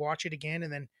Sanders, and you'd watch it again,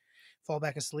 and then fall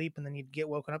back asleep, and then you'd get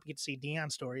woken up, you get to see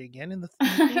Deion's story again, and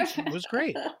it was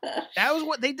great. That was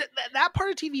what they did. That part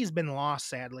of TV has been lost,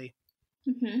 sadly.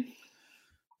 Mm-hmm.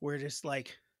 We're just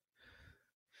like,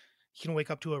 you can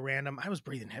wake up to a random. I was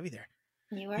breathing heavy there.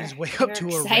 You were. Just wake up to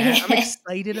a random. I'm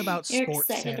excited about You're Sports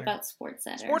excited Center. about Sports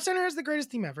Center. Sports Center is the greatest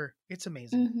theme ever. It's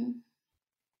amazing.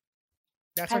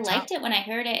 Mm-hmm. I liked it when I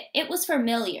heard it. It was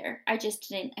familiar. I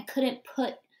couldn't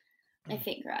put my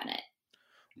finger on it.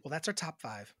 Well, that's our top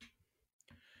 5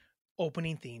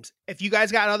 opening themes. If you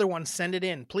guys got other ones, send it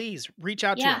in. Please reach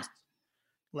out to us.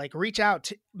 Like, reach out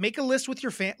to make a list with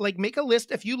your fan. Like, make a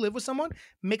list. If you live with someone,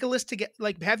 make a list to get,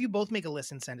 like, have you both make a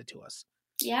list and send it to us.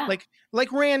 Yeah. Like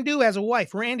Randu has a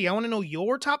wife. Randy, I want to know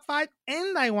your top 5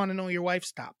 and I want to know your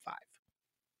wife's top 5.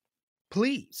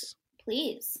 Please.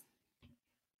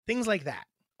 Things like that.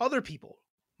 Other people.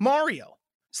 Mario.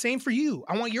 Same for you.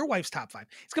 I want your wife's top 5.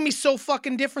 It's going to be so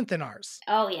fucking different than ours.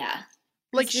 Oh, yeah.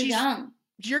 Like, she's young.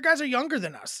 Your guys are younger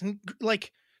than us and,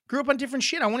 like, grew up on different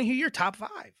shit. I want to hear your top 5.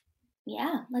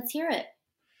 Yeah, let's hear it.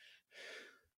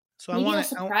 So maybe you'll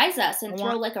surprise us and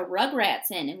throw like a Rugrats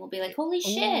in, and we'll be like, "Holy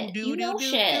shit, you know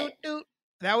shit!"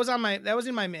 That was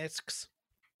in my mix.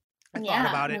 I thought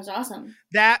about it. That was awesome.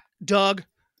 That Doug.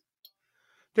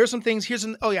 There's some things. Here's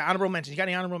some. Oh yeah, honorable mentions. You got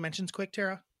any honorable mentions? Quick,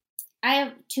 Tara. I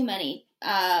have too many,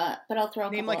 but I'll throw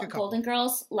a couple. Like a couple. Golden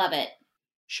Girls, love it.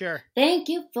 Sure. Thank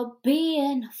you for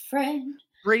being a friend.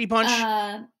 Brady Bunch.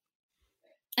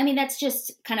 I mean, that's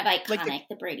just kind of iconic, like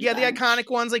the Brady Bunch. Yeah, the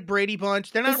iconic ones like Brady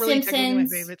Bunch. They're not really technically my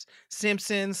favorites.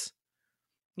 Simpsons.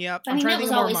 Yep. I mean, that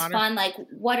was always fun. Like,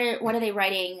 what are they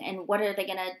writing and what are they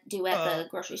going to do at the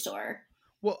grocery store?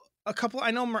 Well, a couple,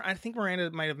 I think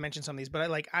Miranda might have mentioned some of these, but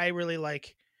I really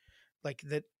like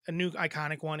a new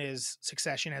iconic one is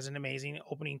Succession has an amazing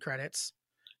opening credits.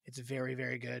 It's very,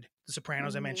 very good. The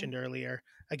Sopranos I mentioned earlier.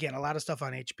 Again, a lot of stuff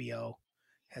on HBO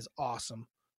has awesome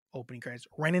opening credits.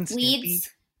 Ren and Stimpy.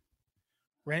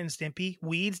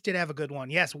 Weeds did have a good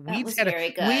one. Yes, Weeds had very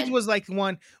good. Weeds was like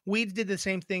one. Weeds did the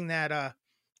same thing that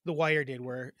The Wire did,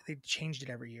 where they changed it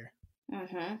every year.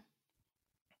 Mm-hmm.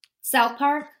 South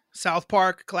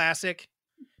Park, classic.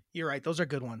 You're right. Those are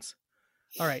good ones.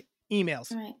 All right.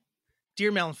 Emails. All right.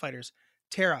 Dear Melon Fighters,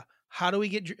 Tara, how do we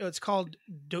get? It's called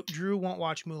Drew Won't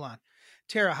Watch Mulan.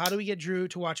 Tara, how do we get Drew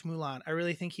to watch Mulan? I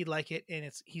really think he'd like it,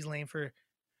 and he's lame for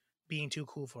being too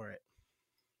cool for it.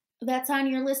 That's on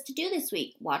your list to do this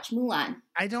week. Watch Mulan.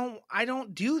 I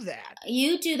don't do that.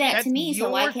 You do that to me,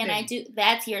 so why can't I do?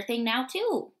 That's your thing now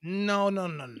too. No.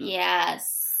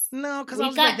 Yes. No, because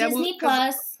we got Disney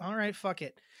Plus. All right, fuck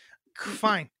it.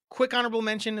 Fine. Quick honorable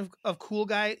mention of cool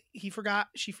guy. She forgot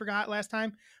last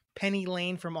time. Penny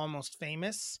Lane from Almost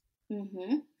Famous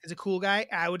is a cool guy.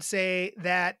 I would say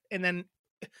that, and then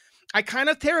I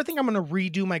Tara, think I'm going to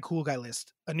redo my cool guy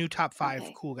list, a new top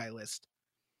 5 cool guy list.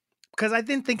 Because I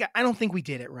don't think we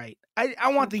did it right.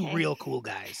 I want the real cool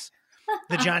guys,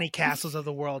 the Johnny Castles of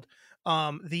the world.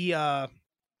 I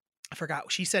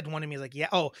forgot. She said one to me like, yeah.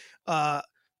 I'll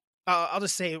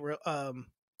just say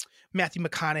Matthew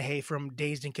McConaughey from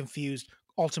Dazed and Confused,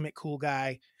 ultimate cool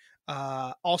guy.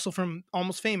 Also from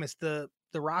Almost Famous, the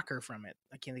rocker from it.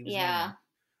 I can't think of his name.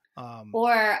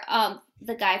 Or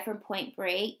the guy from Point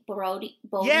Break, Bodie.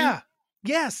 Yeah.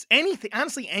 Yes. Anything.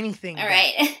 Honestly, anything. All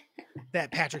right.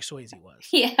 That Patrick Swayze was.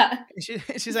 Yeah. She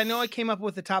says, I know I came up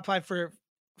with the top 5 for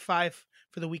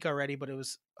the week already, but it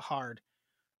was hard.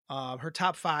 Her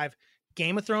top 5,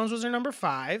 Game of Thrones was her number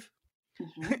 5.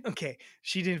 Okay.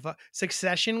 She didn't.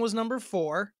 Succession was number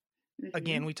 4.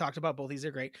 Again, we talked about both. These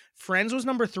are great. Friends was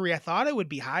number 3. I thought it would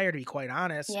be higher, to be quite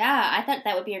honest. Yeah, I thought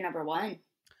that would be your number 1.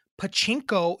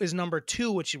 Pachinko is number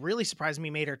 2, which really surprised me,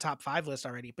 made her top 5 list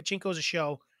already. Pachinko is a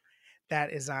show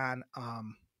that is on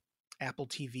Apple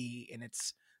TV, and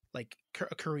it's like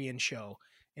a Korean show,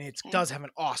 and it does have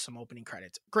an awesome opening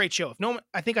credits. Great show.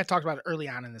 I think I talked about it early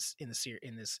on in this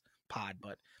pod,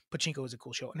 but Pachinko is a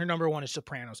cool show. And her number 1 is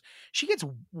Sopranos. She gets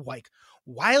like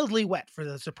wildly wet for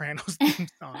the Sopranos theme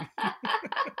song.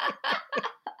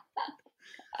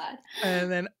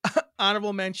 And then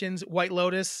honorable mentions: White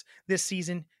Lotus this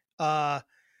season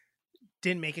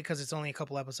didn't make it because it's only a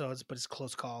couple episodes, but it's a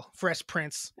close call. Fresh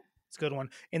Prince. It's a good one.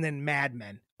 And then Mad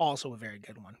Men, also a very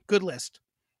good one. Good list.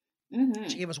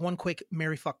 She gave us one quick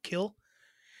Marry, Fuck, Kill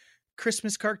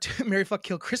Christmas cartoon. Marry, Fuck,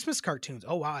 Kill Christmas cartoons.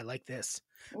 Oh, wow. I like this.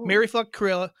 Ooh. Marry, Fuck,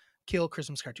 Kill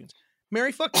Christmas cartoons.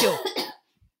 Marry, Fuck, Kill.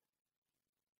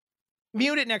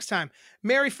 Mute it next time.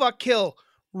 Marry, Fuck, Kill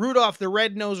Rudolph the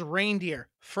Red-Nosed Reindeer,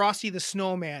 Frosty the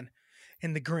Snowman,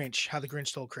 and the Grinch. How the Grinch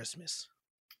Stole Christmas.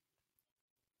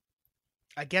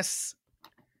 I guess...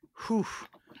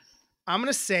 I'm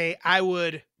going to say I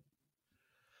would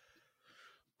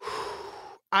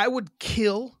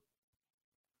kill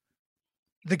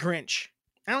the Grinch.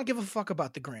 I don't give a fuck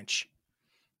about the Grinch.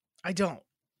 I don't.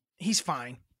 He's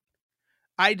fine.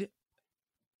 I'd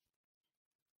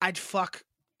fuck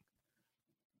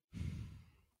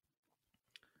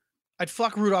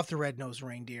Rudolph the Red-Nosed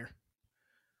Reindeer.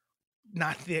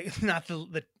 Not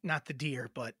the deer,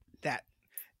 but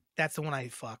that's the one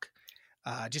I'd fuck.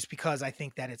 Just because I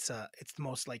think that it's the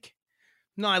most like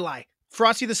No, I lie.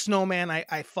 Frosty the Snowman,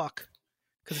 I fuck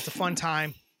because it's a fun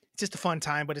time. It's just a fun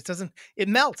time, but it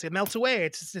melts. It melts away.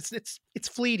 It's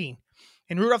fleeting.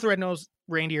 And Rudolph the Red-Nosed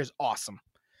Reindeer is awesome.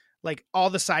 Like, all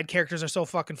the side characters are so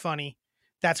fucking funny.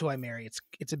 That's who I marry.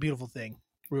 It's a beautiful thing.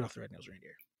 Rudolph the Red-Nosed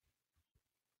Reindeer.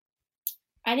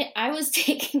 I was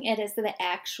taking it as the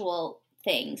actual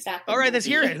things, not the All right, let's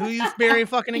movie. hear it. Who you marrying,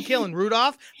 fucking, and killing?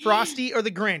 Rudolph, Frosty, or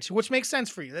the Grinch? Which makes sense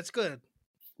for you. That's good.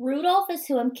 Rudolph is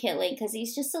who I'm killing because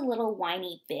he's just a little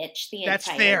whiny bitch the That's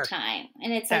entire fair. time.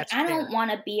 And it's That's like, I fair. don't want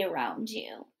to be around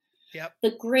you. Yep.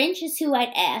 The Grinch is who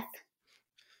I'd F.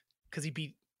 Because he'd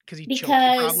choke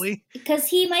you, probably. Because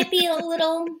he might be a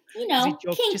little, kinky.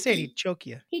 Just say it, he'd choke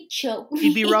you. He'd choke.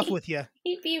 He'd be rough with you.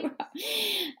 He'd be rough.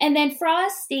 And then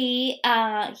Frosty,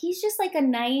 he's just like a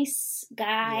nice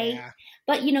guy. Yeah.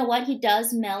 But you know what? He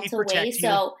does melt He'd away. protect you,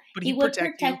 So but he he'd would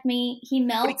protect protect you. me. He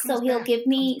melts, so comes he'll back. give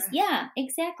me, Comes back. yeah,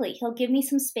 exactly. He'll give me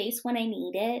some space when I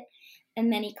need it.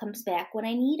 And then he comes back when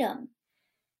I need him.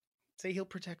 Say he'll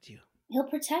protect you. He'll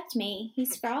protect me.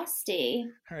 He's Frosty.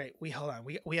 All right, hold on.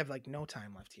 We have like no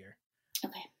time left here.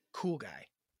 Okay. Cool guy.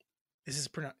 It's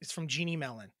from Jeannie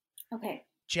Mellon. Okay.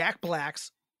 Jack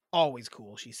Black's always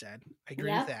cool, she said. I agree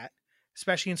with that.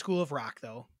 Especially in School of Rock,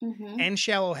 though. Mm-hmm. And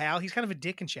Shallow Hal. He's kind of a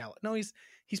dick in Shallow. No, he's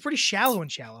pretty shallow in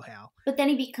Shallow Hal. But then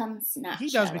he becomes not He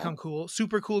shallow. does become cool.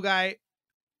 Super cool guy.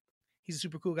 He's a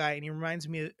super cool guy, and he reminds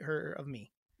me of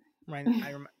me.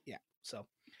 Yeah. So,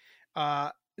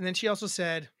 and then she also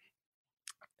said,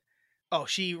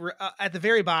 at the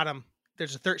very bottom,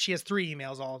 she has 3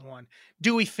 emails all in one.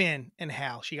 Dewey, Finn, and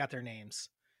Hal. She got their names.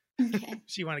 Okay.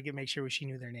 She wanted to make sure she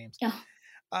knew their names. Oh.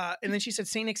 And then she said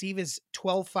St. Nick's Eve is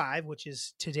 12/5, which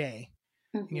is today.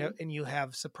 Mm-hmm. And you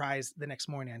have surprise the next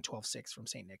morning on 12/6 from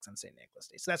St. Nick's on St. Nicholas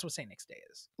Day. So that's what St. Nick's Day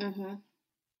is. Mm-hmm.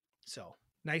 So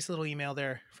nice little email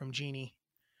there from Jeannie.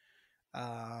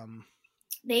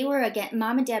 They were, again,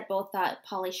 Mom and Dad both thought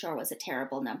Pauly Shore was a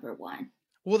terrible number 1.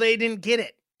 Well, they didn't get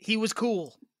it. He was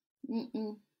cool.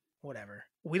 Mm-mm. Whatever.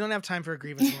 We don't have time for a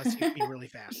grievance unless you be really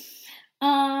fast.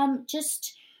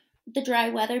 Just the dry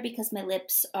weather because my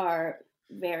lips are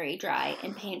very dry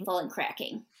and painful and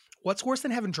cracking. What's worse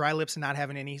than having dry lips and not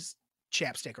having any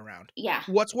chapstick around? Yeah.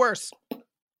 What's worse?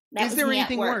 That Is there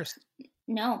anything worse?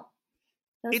 No.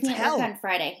 That was It's me at hell. work on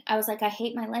Friday. I was like, I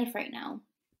hate my life right now.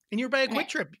 And you're by a Quick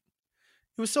Trip.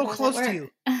 It was so close to you.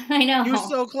 I know. You were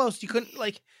so close. You couldn't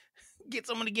get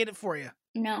someone to get it for you.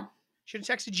 No. Should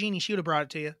have texted Jeannie. She would have brought it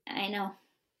to you. I know.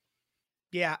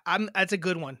 Yeah, that's a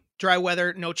good one. Dry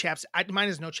weather, no chapstick. Mine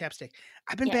is no chapstick.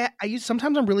 I've been bad.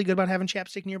 Sometimes I'm really good about having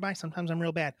chapstick nearby. Sometimes I'm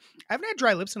real bad. I haven't had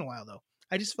dry lips in a while though.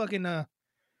 I just fucking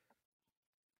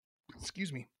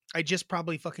excuse me. I just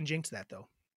probably fucking jinxed that though.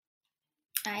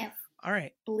 I have All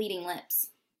right. bleeding lips.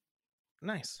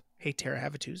 Nice. Hey Tara,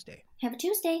 have a Tuesday. Have a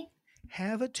Tuesday.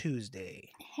 Have a Tuesday.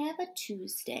 Have a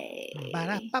Tuesday.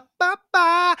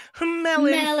 Ba-da-ba-ba-ba.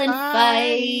 Melon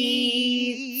fights.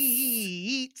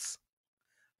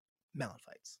 Melon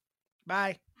fights.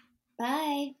 Bye.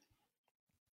 Bye.